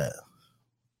 What you got?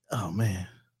 Oh man.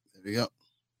 There we go.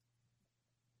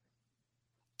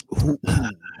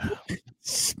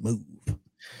 Smooth.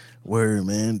 Word,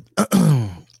 man.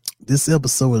 This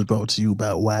episode is brought to you by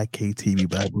YKTV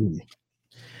by Bree.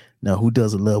 Now, who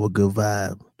doesn't love a good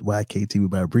vibe? YKTV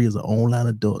by Bree is an online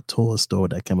adult toy store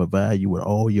that can provide you with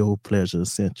all your pleasure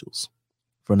essentials.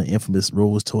 From the infamous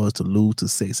Rose toys to lose to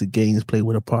sexy games play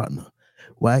with a partner.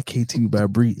 YKTV by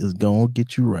Bree is going to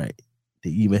get you right. They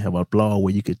even have a blog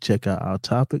where you can check out our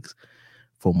topics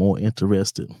for more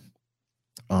interesting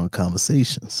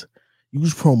conversations.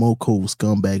 Use promo code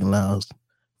Scumbag Lounge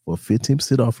for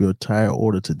 15% off your entire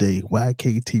order today.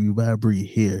 YKTV by Bree,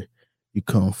 here you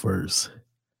come first.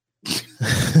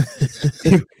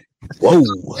 Whoa!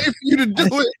 Wait for you to do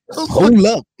it. Hold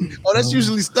up. Oh, that's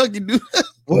usually Stuckey, dude.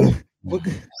 What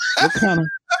kind of?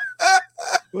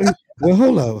 Well,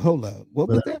 hold up. What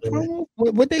was that promo?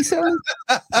 What they selling?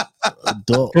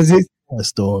 Adult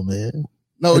store, man.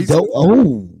 No, adult.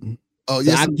 Oh,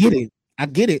 yes. I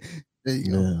get it. There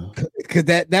you go. Because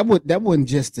that wasn't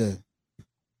just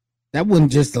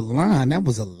a line. That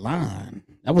was a line.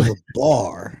 That was a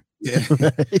bar. Yeah.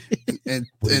 and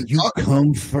you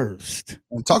come first.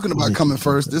 I'm talking about coming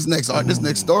first. This next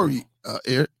story,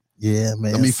 Eric. Yeah,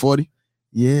 man. 40.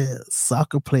 Yeah,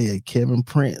 soccer player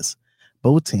Kevin-Prince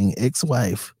Boateng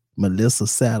ex-wife Melissa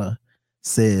Satter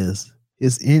says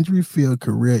his injury-filled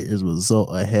career is a result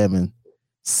of having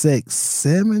sex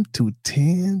 7 to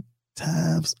 10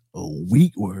 times a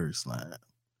week with her slime.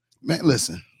 Man,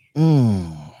 listen.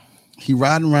 He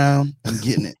riding around and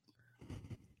getting it.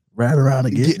 Riding around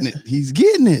and getting it. He's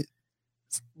getting it.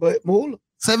 But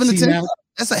 7 to 10. Now,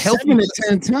 that's a healthy 7 to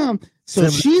 10 times. So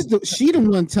she the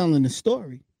one telling the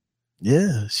story.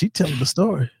 Yeah, she telling the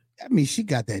story. That means she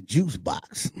got that juice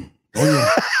box.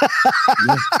 Oh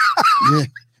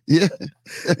yeah.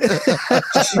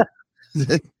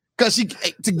 Because she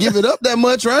to give it up that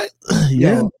much, right?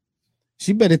 Yeah.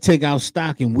 She better take out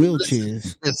stock in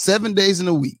wheelchairs. It's 7 days in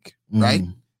a week, right?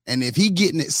 And if he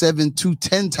getting it 7 to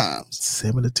 10 times,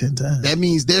 7 to 10 times, that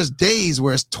means there's days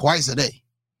where it's twice a day.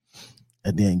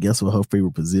 And then guess what her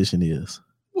favorite position is?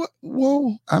 What?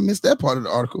 Whoa, I missed that part of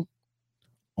the article.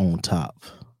 On top.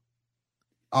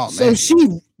 Oh man! So she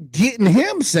getting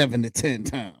him 7 to 10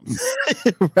 times.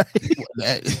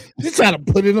 Right? She trying to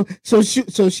put it on. So she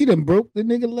done broke the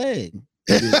nigga leg.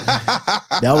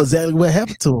 That was exactly what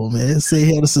happened to him, man. Say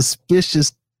he had a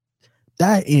suspicious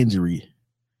thigh injury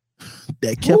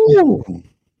that kept him.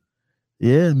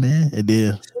 Yeah, man. And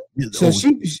then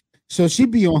so she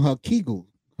be on her Kegel.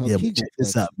 Yeah, but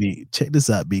check this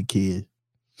out, big kid.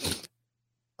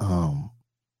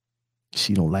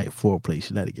 She don't like foreplay.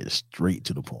 She like to get straight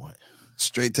to the point.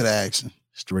 Straight to the action.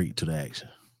 Straight to the action.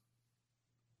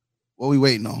 What we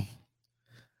waiting on?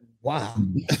 Wow.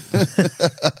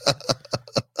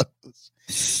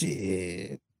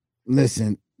 Shit.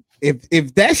 Listen,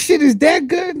 if that shit is that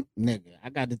good, nigga, I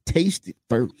got to taste it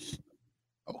first.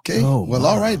 Okay. Oh, well,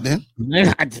 all right then.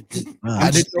 I didn't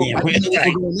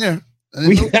know there.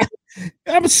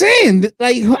 I'm saying,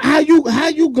 like, how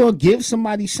you gonna give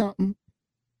somebody something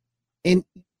and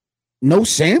no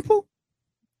sample?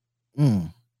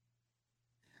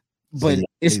 But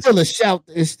it's still a shout.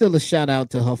 It's still a shout out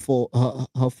to her four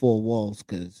walls,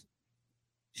 because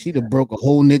she done ruined a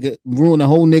whole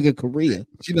nigga career.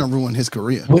 She done ruined his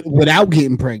career without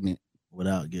getting pregnant.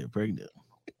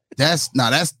 That's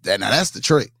the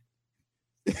trick.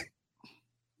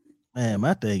 Man,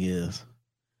 my thing is.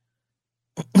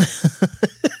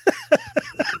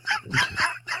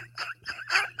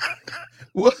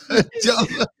 What?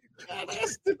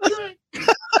 That's the trick.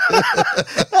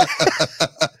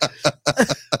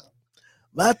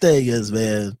 My thing is,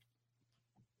 man,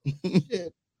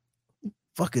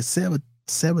 fucking 7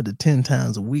 to 10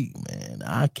 times a week, man.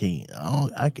 I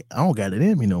don't got it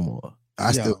in me no more.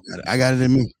 I still got it. I got it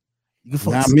in me. You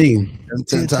can not me.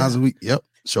 10 times a week. Yep,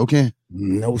 sure can.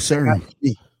 No sir.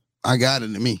 I got it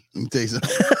in me. Let me tell you something.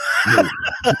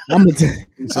 I'm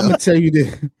gonna tell you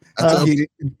this.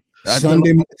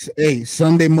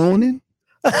 Sunday morning.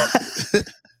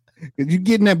 If you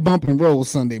getting that bump and roll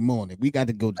Sunday morning, we got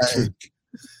to go to church.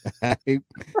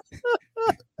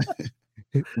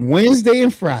 Wednesday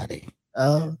and Friday.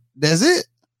 That's it.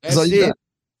 That's it.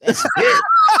 That's it.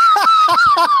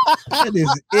 That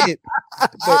is it.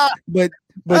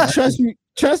 But trust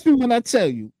me when I tell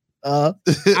you, I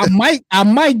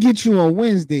might get you on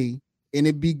Wednesday, and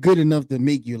it'd be good enough to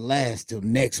make you last till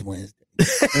next Wednesday.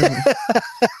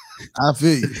 I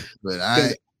feel you, but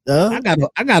I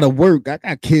gotta work. I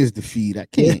got kids to feed. I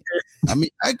can't. I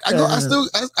mean, I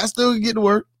still get to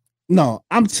work. No,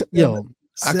 I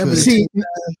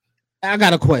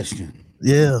got a question.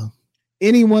 Yeah.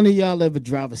 Any one of y'all ever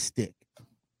drive a stick?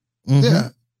 Mm-hmm. Yeah.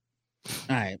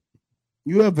 All right.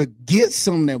 You ever get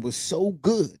something that was so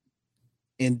good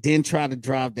and then try to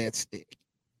drive that stick?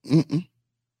 Mm-mm.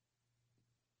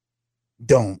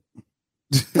 Don't.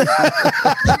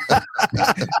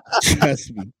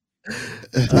 Trust me.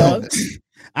 Don't.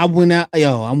 I went out,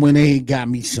 I went in and got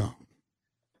me some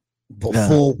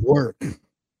before work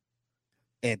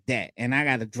at that. And I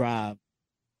got to drive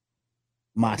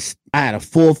I had a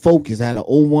Ford Focus. I had an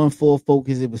 01 Ford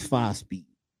Focus. It was 5-speed.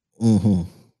 Mm-hmm.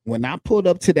 When I pulled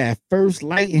up to that first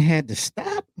light and had to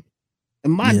stop,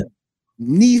 and my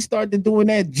knees started doing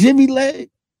that Jimmy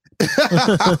leg.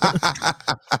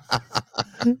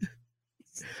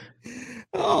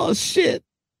 Oh shit!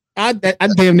 I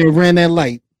damn near ran that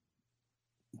light.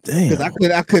 Damn,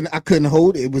 because I couldn't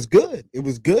hold it. It was good. It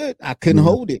was good. I couldn't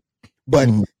hold it. But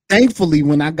thankfully,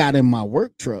 when I got in my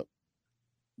work truck,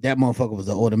 that motherfucker was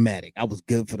an automatic. I was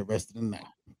good for the rest of the night.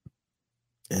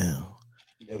 Yeah.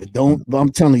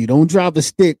 I'm telling you, don't drive a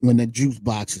stick when the juice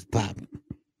box is popping.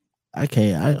 I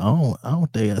can't. I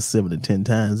don't think I 7 to 10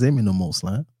 times in me no more,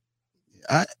 slime.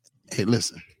 Hey,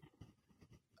 listen.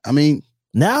 I mean,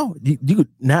 now you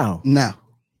now. No.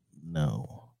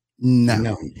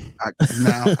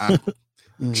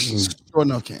 Sure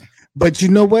no can. But you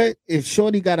know what? If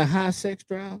Shorty got a high sex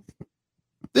drive,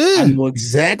 I know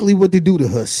exactly what to do to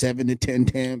her 7 to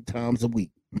 10 times a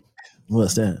week.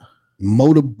 What's that?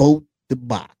 Motorboat the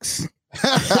box. I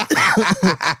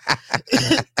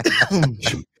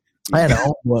had a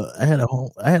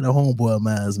homeboy of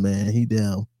mine, man. He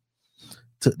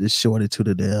took this shorty to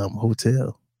the damn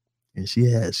hotel, and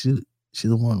she's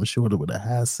the one with shorty with a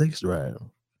high sex drive,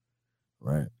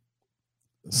 right?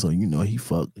 So he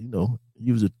fucked.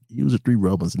 He was a 3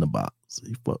 rubbers in the box.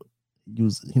 He fucked. He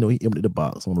emptied the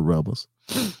box on the rubbers,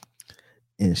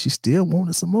 and she still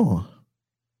wanted some more.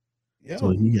 Yeah.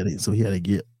 So he had to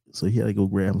go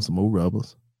grab him some more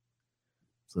rubbers.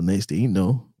 So next thing you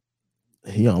know,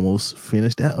 he almost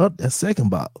finished that second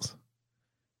box.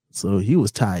 So he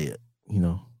was tired,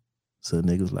 So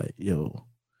niggas like, yo,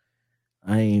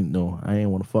 I ain't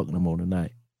want to fuck no more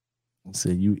tonight. I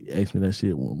said, you asked me that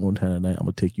shit one time tonight, I'm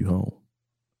gonna take you home.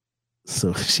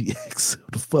 So she asked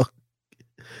the fuck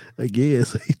again,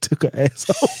 so he took her ass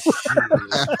home.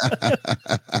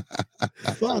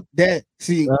 Fuck that.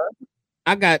 See,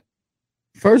 I got,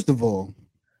 first of all,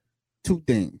 2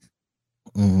 things.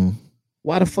 Mm-hmm.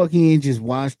 Why the fuck he ain't just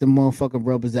wash the motherfucking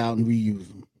rubbers out and reuse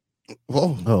them?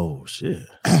 Whoa. Oh shit.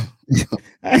 I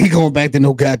ain't going back to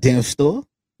no goddamn store.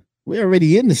 We're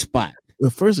already in the spot.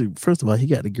 Well, first of all, he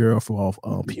got the girl from off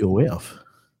POF.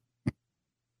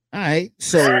 All right,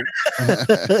 so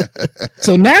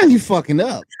now he fucking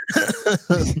up.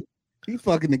 He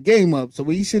fucking the game up. So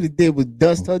what he should have did was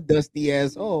dust her dusty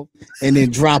ass off and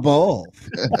then drop her off.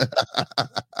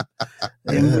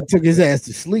 And took his ass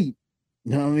to sleep.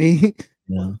 You know what I mean?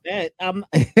 Yeah.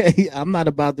 I'm not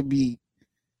about to be.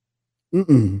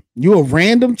 You a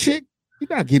random chick? You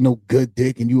not getting no good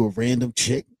dick, and you a random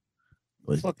chick?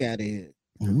 Fuck out of here,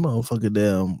 motherfucker.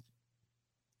 Damn.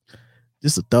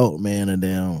 Just a thought, man, and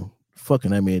damn fucking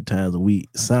that many times a week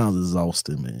sounds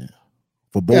exhausting, man.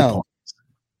 For both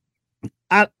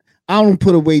parties. I don't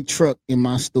put away truck in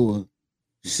my store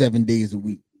 7 days a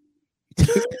week. You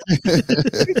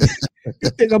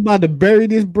think I'm about to bury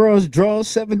this bro's draw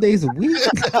 7 days a week?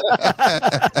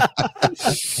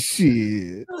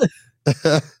 Shit.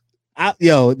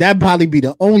 That'd probably be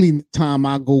the only time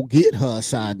I go get her a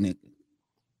side nigga.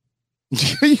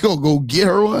 You gonna go get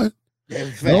her one?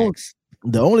 Facts.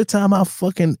 The only time I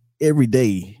fucking every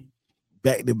day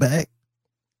back to back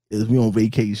is we on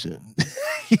vacation.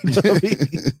 You know what I mean?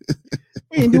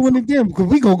 We ain't doing it then because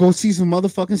we gonna go see some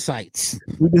motherfucking sights.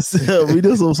 We just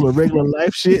on some regular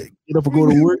life shit. Get up and go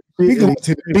to work. We go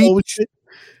to the beach.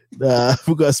 Nah,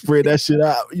 we gotta spread that shit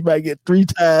out. You might get 3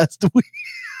 times a week.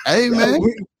 Hey man,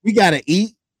 we gotta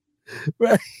eat.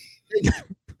 Right.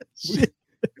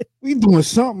 We doing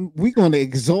something. We gonna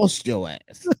exhaust your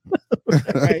ass.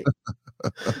 Right.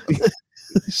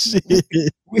 Shit.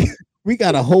 We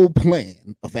got a whole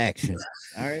plan of action.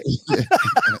 All right.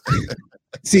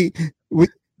 See,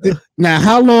 now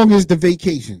how long is the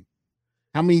vacation?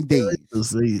 How many days?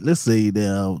 Let's say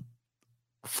now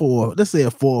 4. Let's say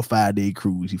a 4 or 5 day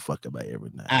cruise. You fuck about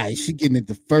every night. All right, she getting it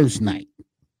the first night.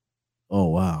 Oh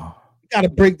wow. You gotta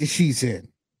break the sheets in.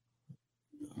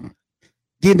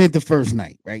 Getting it the first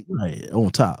night, right? Right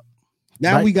on top.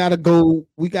 Now right. we gotta go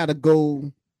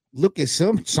look at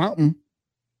something.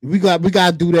 We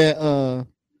gotta do that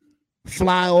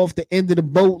fly off the end of the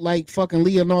boat like fucking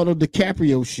Leonardo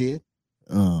DiCaprio shit.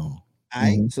 Oh. All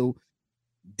right. Mm-hmm. So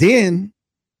then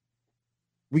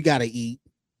we gotta eat.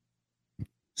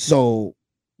 So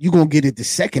you gonna get it the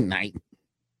second night.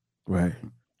 Right.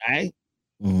 Right.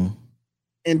 Mm.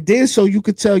 And then so you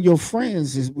could tell your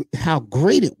friends is how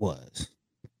great it was.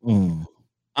 Mm.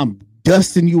 I'm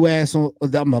dusting you ass on.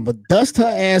 I'm gonna dust her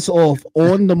ass off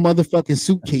on the motherfucking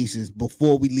suitcases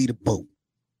before we leave the boat.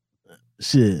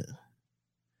 Shit.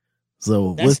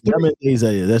 So what's how many days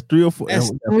that is? That's 3 or 4. That's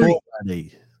 4 3. or 5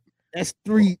 days. That's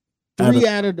three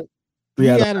out of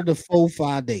the 4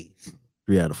 5 days.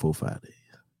 3 out of 4 5 days.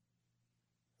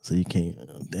 So you can't.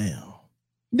 Damn.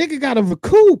 Nigga got to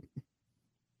recoup.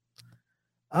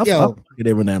 I fuck it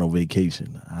every night on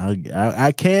vacation.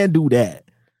 I can do that.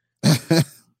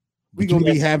 We gonna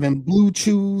be having Blue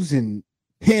Chews and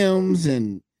Pims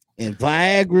and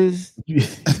Viagra's.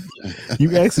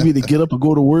 You asking me to get up and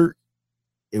go to work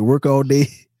and work all day.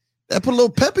 That put a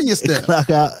little pep in your step. Clock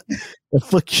out. And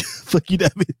fuck you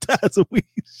that many times a week.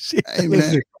 Shit. Hey,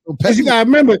 man. Because you gotta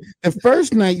remember, the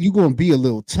first night you gonna be a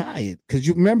little tired. Because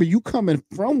you remember you coming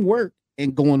from work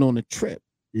and going on a trip.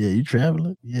 Yeah, you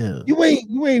traveling. Yeah, you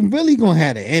ain't really gonna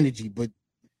have the energy, but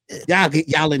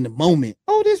y'all in the moment.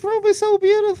 Oh, this room is so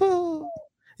beautiful.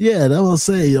 Yeah, that was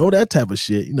saying. Oh, that type of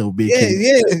shit. You know, big kid.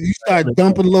 Yeah. You start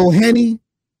dumping a little Henny.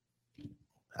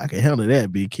 I can handle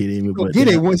that, big kid. But get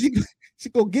it once she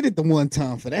go get it the one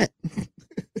time for that.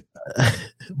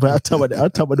 But I'm talking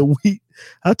about the week.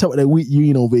 I'm talking about that week you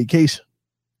ain't on vacation.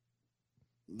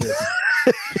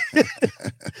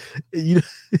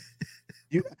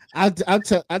 I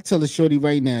tell a shorty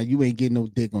right now, you ain't getting no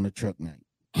dick on a truck night.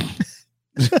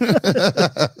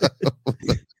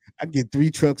 I get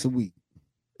 3 trucks a week.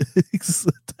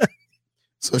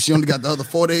 So she only got the other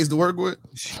 4 days to work with?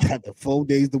 She got the 4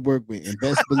 days to work with, and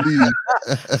best believe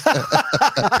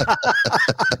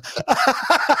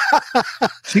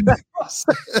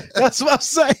that's what I'm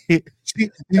saying.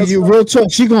 Real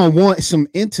talk, she gonna want some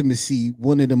intimacy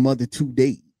one of them other 2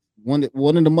 days. One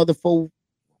of them other 4,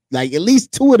 like at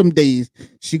least 2 of them days,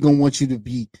 she gonna want you to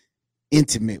be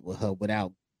intimate with her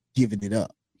without giving it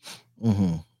up.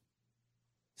 Mm-hmm.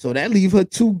 So that leave her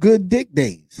 2 good dick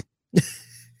days.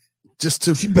 Just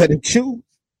 2. She better choose.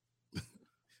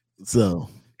 So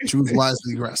choose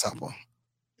wisely, grasshopper.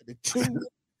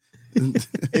 And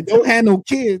don't have no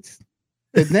kids.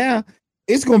 Because now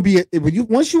it's gonna be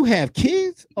once you have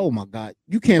kids, oh my God,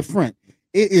 you can't front.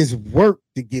 It is work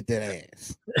to get that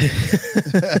ass.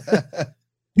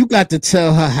 You got to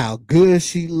tell her how good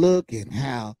she look and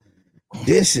how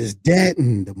this is that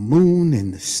and the moon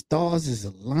and the stars is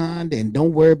aligned, and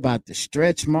don't worry about the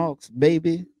stretch marks,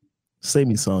 baby. Save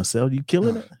me song, Sel. You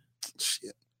killing it?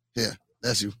 Shit. Yeah,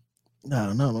 that's you.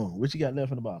 No. What you got left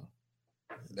in the bottle?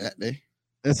 That day.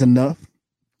 That's enough.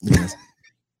 Yes.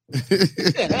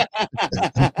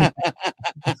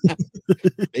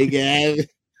 Make it happen.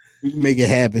 We can make it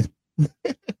happen.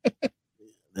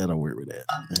 That'll work with that.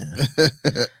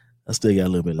 Yeah. I still got a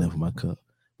little bit left in my cup.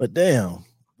 But damn,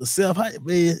 the self-hype,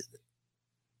 man.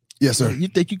 Yes, sir. You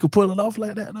think you could pull it off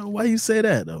like that, though? Why you say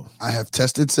that, though? I have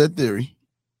tested said theory.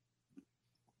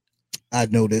 I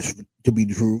know this to be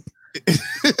true.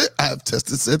 I have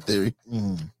tested said theory,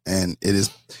 and it is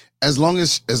as long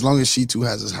as she too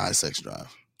has a high sex drive.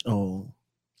 Oh,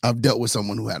 I've dealt with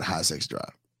someone who had a high sex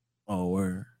drive. Oh,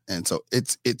 word. And so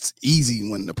it's easy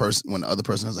when the other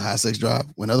person has a high sex drive.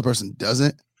 When the other person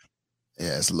doesn't,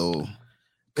 yeah, it's a little.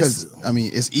 Because I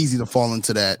mean, it's easy to fall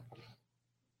into that.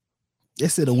 They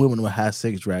said the women with high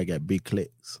sex drive got big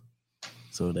clicks,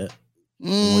 so that. The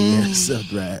one you had self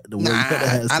drive. The one you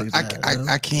had sex drive.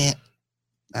 I can't.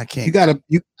 You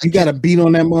gotta beat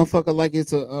on that motherfucker like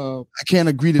it's a. I can't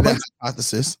agree to that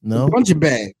hypothesis. No punching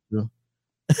bag. No.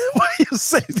 Why you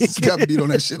say this? You gotta beat on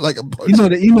that shit like a punch. You know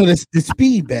the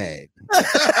speed bag.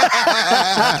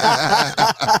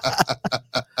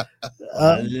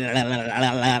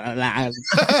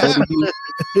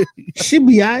 She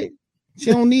be alright.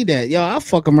 She don't need that. Yo, I'll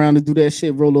fuck around and do that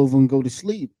shit, roll over and go to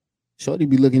sleep. Shorty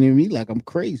be looking at me like I'm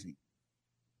crazy.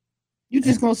 You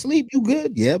just gonna sleep? You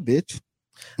good? Yeah, bitch.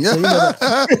 Yeah.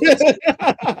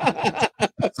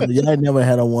 So y'all never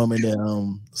had a woman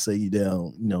that say you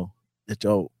down, you know, that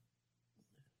y'all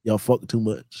fuck too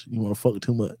much. You want to fuck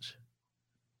too much.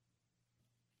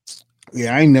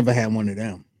 Yeah, I ain't never had one of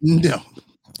them. No.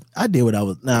 I did when I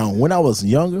was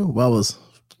younger, when I was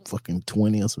fucking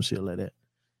 20 or some shit like that.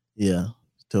 Yeah.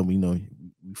 Tell me, you know,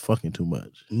 you fucking too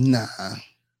much. Nah.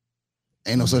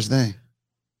 Ain't no such thing.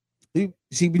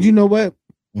 See, but you know what?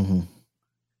 Mm-hmm.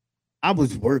 I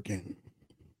was working.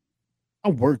 I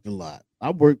worked a lot. I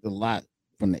worked a lot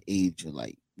from the age of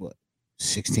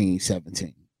 16,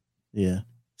 17. Yeah.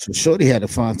 So shorty had to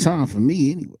find time for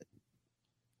me anyway.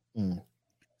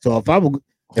 So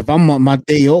if I'm on my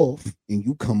day off and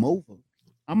you come over,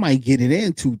 I might get it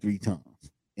in 2-3 times.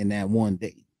 in that one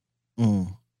day.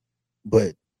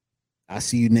 But I'll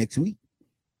see you next week.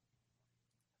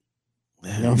 You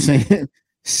know what I'm saying?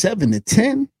 7 to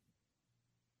 10.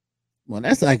 Well,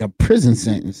 that's like a prison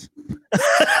sentence.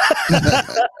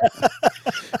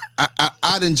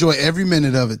 I'd enjoy every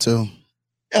minute of it too.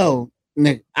 Oh,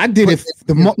 Nick, I did it.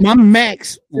 My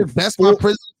max. That's my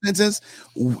prison sentence.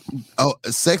 Oh,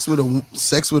 sex with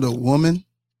a woman.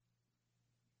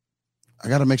 I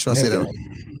gotta make sure I say that right.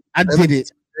 I did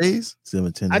it. Days?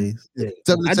 7 10 days.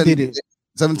 I did it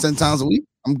 7-10 times a week.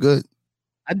 I'm good.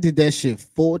 I did that shit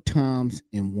 4 times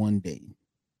in one day.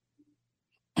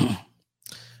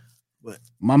 But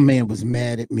my man was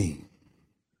mad at me.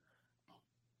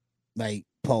 Like,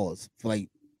 pause. Like,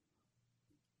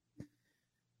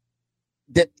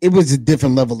 that it was a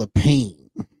different level of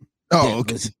pain. Oh,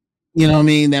 okay. You know what I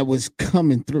mean? That was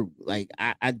coming through. Like,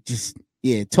 I just,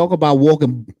 talk about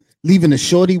leaving a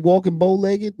shorty walking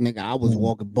bow-legged. Nigga, I was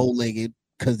walking bow-legged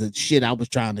because of shit I was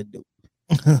trying to do.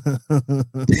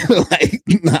 Like,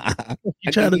 nah.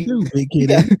 You trying to do, big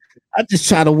kid? I just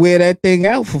try to wear that thing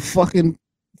out for fucking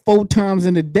 4 times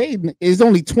in a day. It's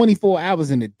only 24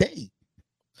 hours in a day.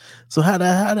 So how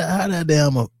that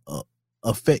damn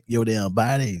affect your damn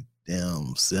body,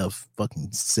 damn self,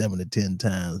 fucking 7 to 10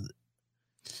 times?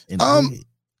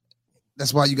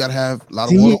 That's why you gotta have a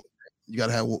lot of water. You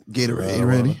gotta have Gatorade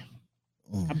ready.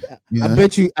 I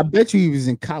bet you he was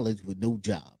in college with no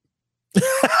job.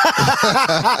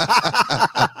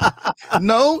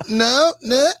 No.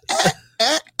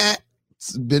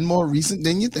 It's been more recent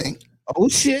than you think. Oh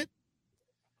shit!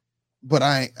 But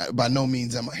I by no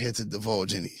means am I here to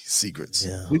divulge any secrets.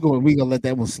 Yeah. We gonna let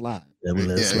that one slide. Yeah, we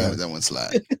let that one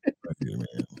slide.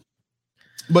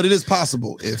 But it is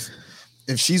possible if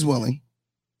she's willing,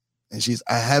 and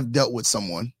I have dealt with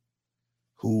someone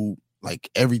who, like,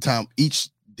 every time, each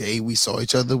day we saw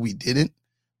each other, we didn't,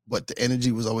 but the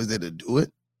energy was always there to do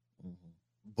it.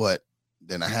 But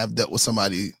then I have dealt with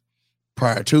somebody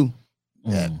prior to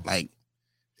that, like,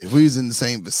 if we was in the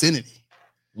same vicinity,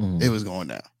 it was going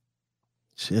down.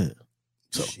 Shit.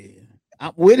 So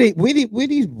where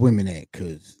these women at?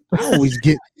 Cause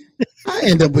I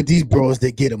end up with these bros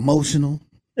that get emotional.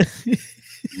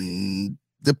 And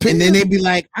then they be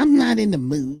like, I'm not in the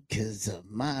mood because of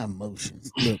my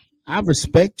emotions. Look, I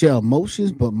respect your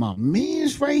emotions, but my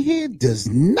man's right here does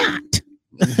not.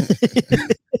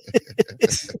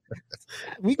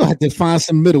 We gonna have to find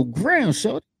some middle ground,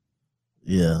 shorty.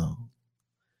 Yeah.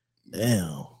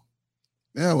 Damn.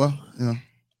 Yeah, well,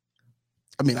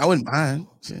 I mean, I wouldn't mind.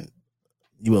 Shit.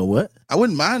 You want what? I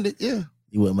wouldn't mind it, yeah.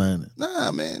 You wouldn't mind it?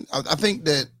 Nah, man. I think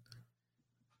that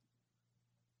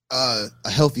a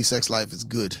healthy sex life is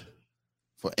good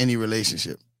for any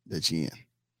relationship that you're in.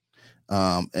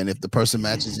 And if the person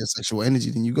matches your sexual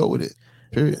energy, then you go with it.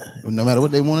 Period. No matter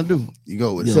what they want to do, you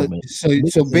go with it.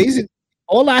 So basically,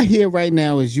 all I hear right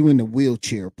now is you in the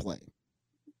wheelchair play.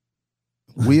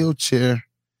 Wheelchair.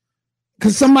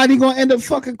 Because somebody gonna end up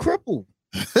fucking crippled.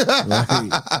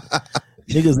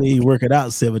 Niggas need to work it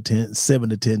out 7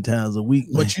 to 10 times a week.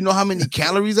 But you know how many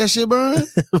calories that shit burn?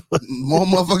 More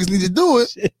motherfuckers need to do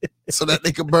it so that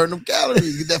they can burn them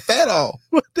calories, get that fat off.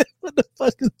 What the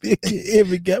fuck is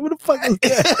every guy? What the fuck is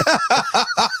that?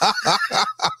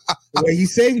 Well, you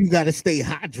say you gotta stay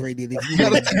hydrated. If you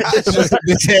gotta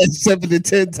bitch ass 7 to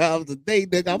 10 times a day,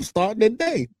 nigga, I'm starting the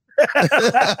day.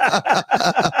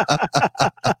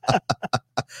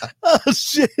 Oh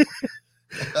shit.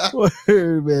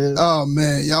 Word, man. Oh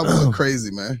man, y'all going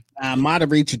crazy, man.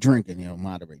 Moderate your drinking,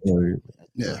 moderate your drinking.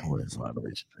 Moderate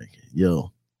your drinking.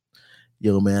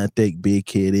 Yo, man, I thank Big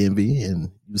Kid Envi and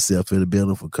Yusuf in the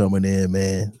building for coming in,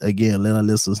 man. Again, let our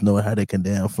listeners know how they can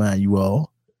find you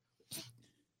all.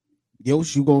 Yo,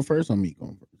 you going first or me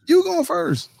going first? You going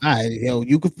first. All right, yo,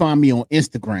 you can find me on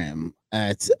Instagram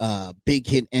at Big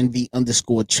Hit Envy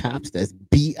 _chops. That's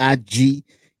BIGKID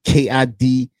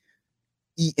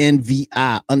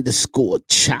ENVI_chops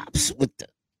with the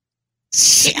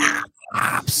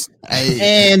chops.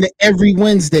 Hey. And every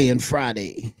Wednesday and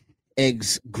Friday,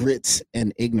 Eggs, Grits,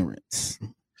 and Ignorance.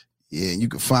 Yeah, and you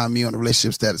can find me on the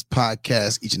Relationship Status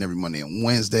Podcast each and every Monday and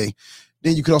Wednesday.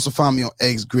 Then you can also find me on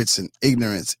Eggs, Grits, and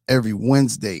Ignorance every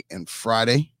Wednesday and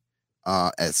Friday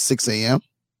at 6 a.m.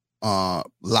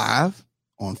 Live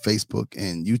on Facebook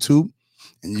and YouTube.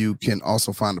 And you can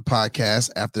also find the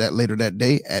podcast after that later that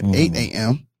day at 8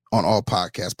 a.m. on all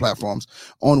podcast platforms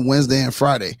on Wednesday and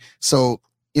Friday. So,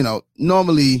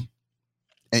 normally,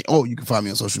 you can find me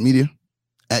on social media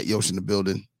at Yosh in the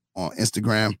Building on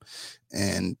Instagram.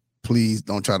 And please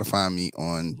don't try to find me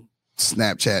on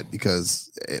Snapchat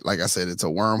because, like I said, it's a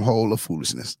wormhole of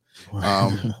foolishness.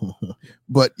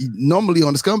 But normally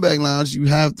on the Scumbag Lounge, you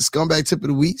have the Scumbag Tip of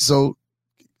the Week. So,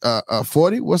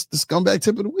 40, what's the Scumbag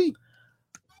Tip of the Week?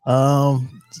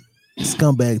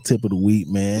 Scumbag Tip of the Week,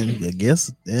 man. I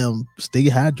guess stay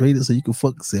hydrated so you can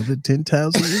fuck 7 to 10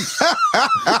 times a week.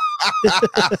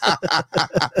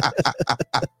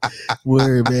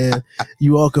 Word, man.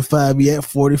 You all can find me at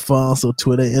 40 Fonz on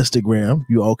Twitter and Instagram.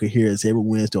 You all can hear us every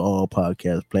Wednesday on all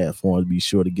podcast platforms. Be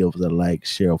sure to give us a like,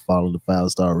 share, follow, the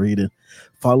 5-star rating.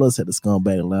 Follow us at the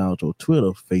Scumbag Lounge on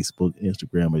Twitter, Facebook,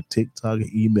 Instagram, and TikTok.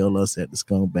 And email us at the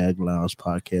Scumbag Lounge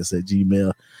Podcast at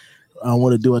Gmail. I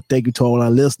want to do a thank you to all our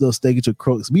listeners. Thank you to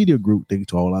Crux Media Group. Thank you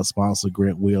to all our sponsors,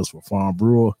 Grant Wells for Farm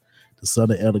Brewer, the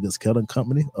Southern Elegance Kettle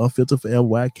Company, Unfiltered for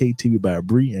FYK TV by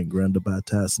Bree, and Granda by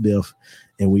Ty Smith.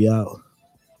 And we out.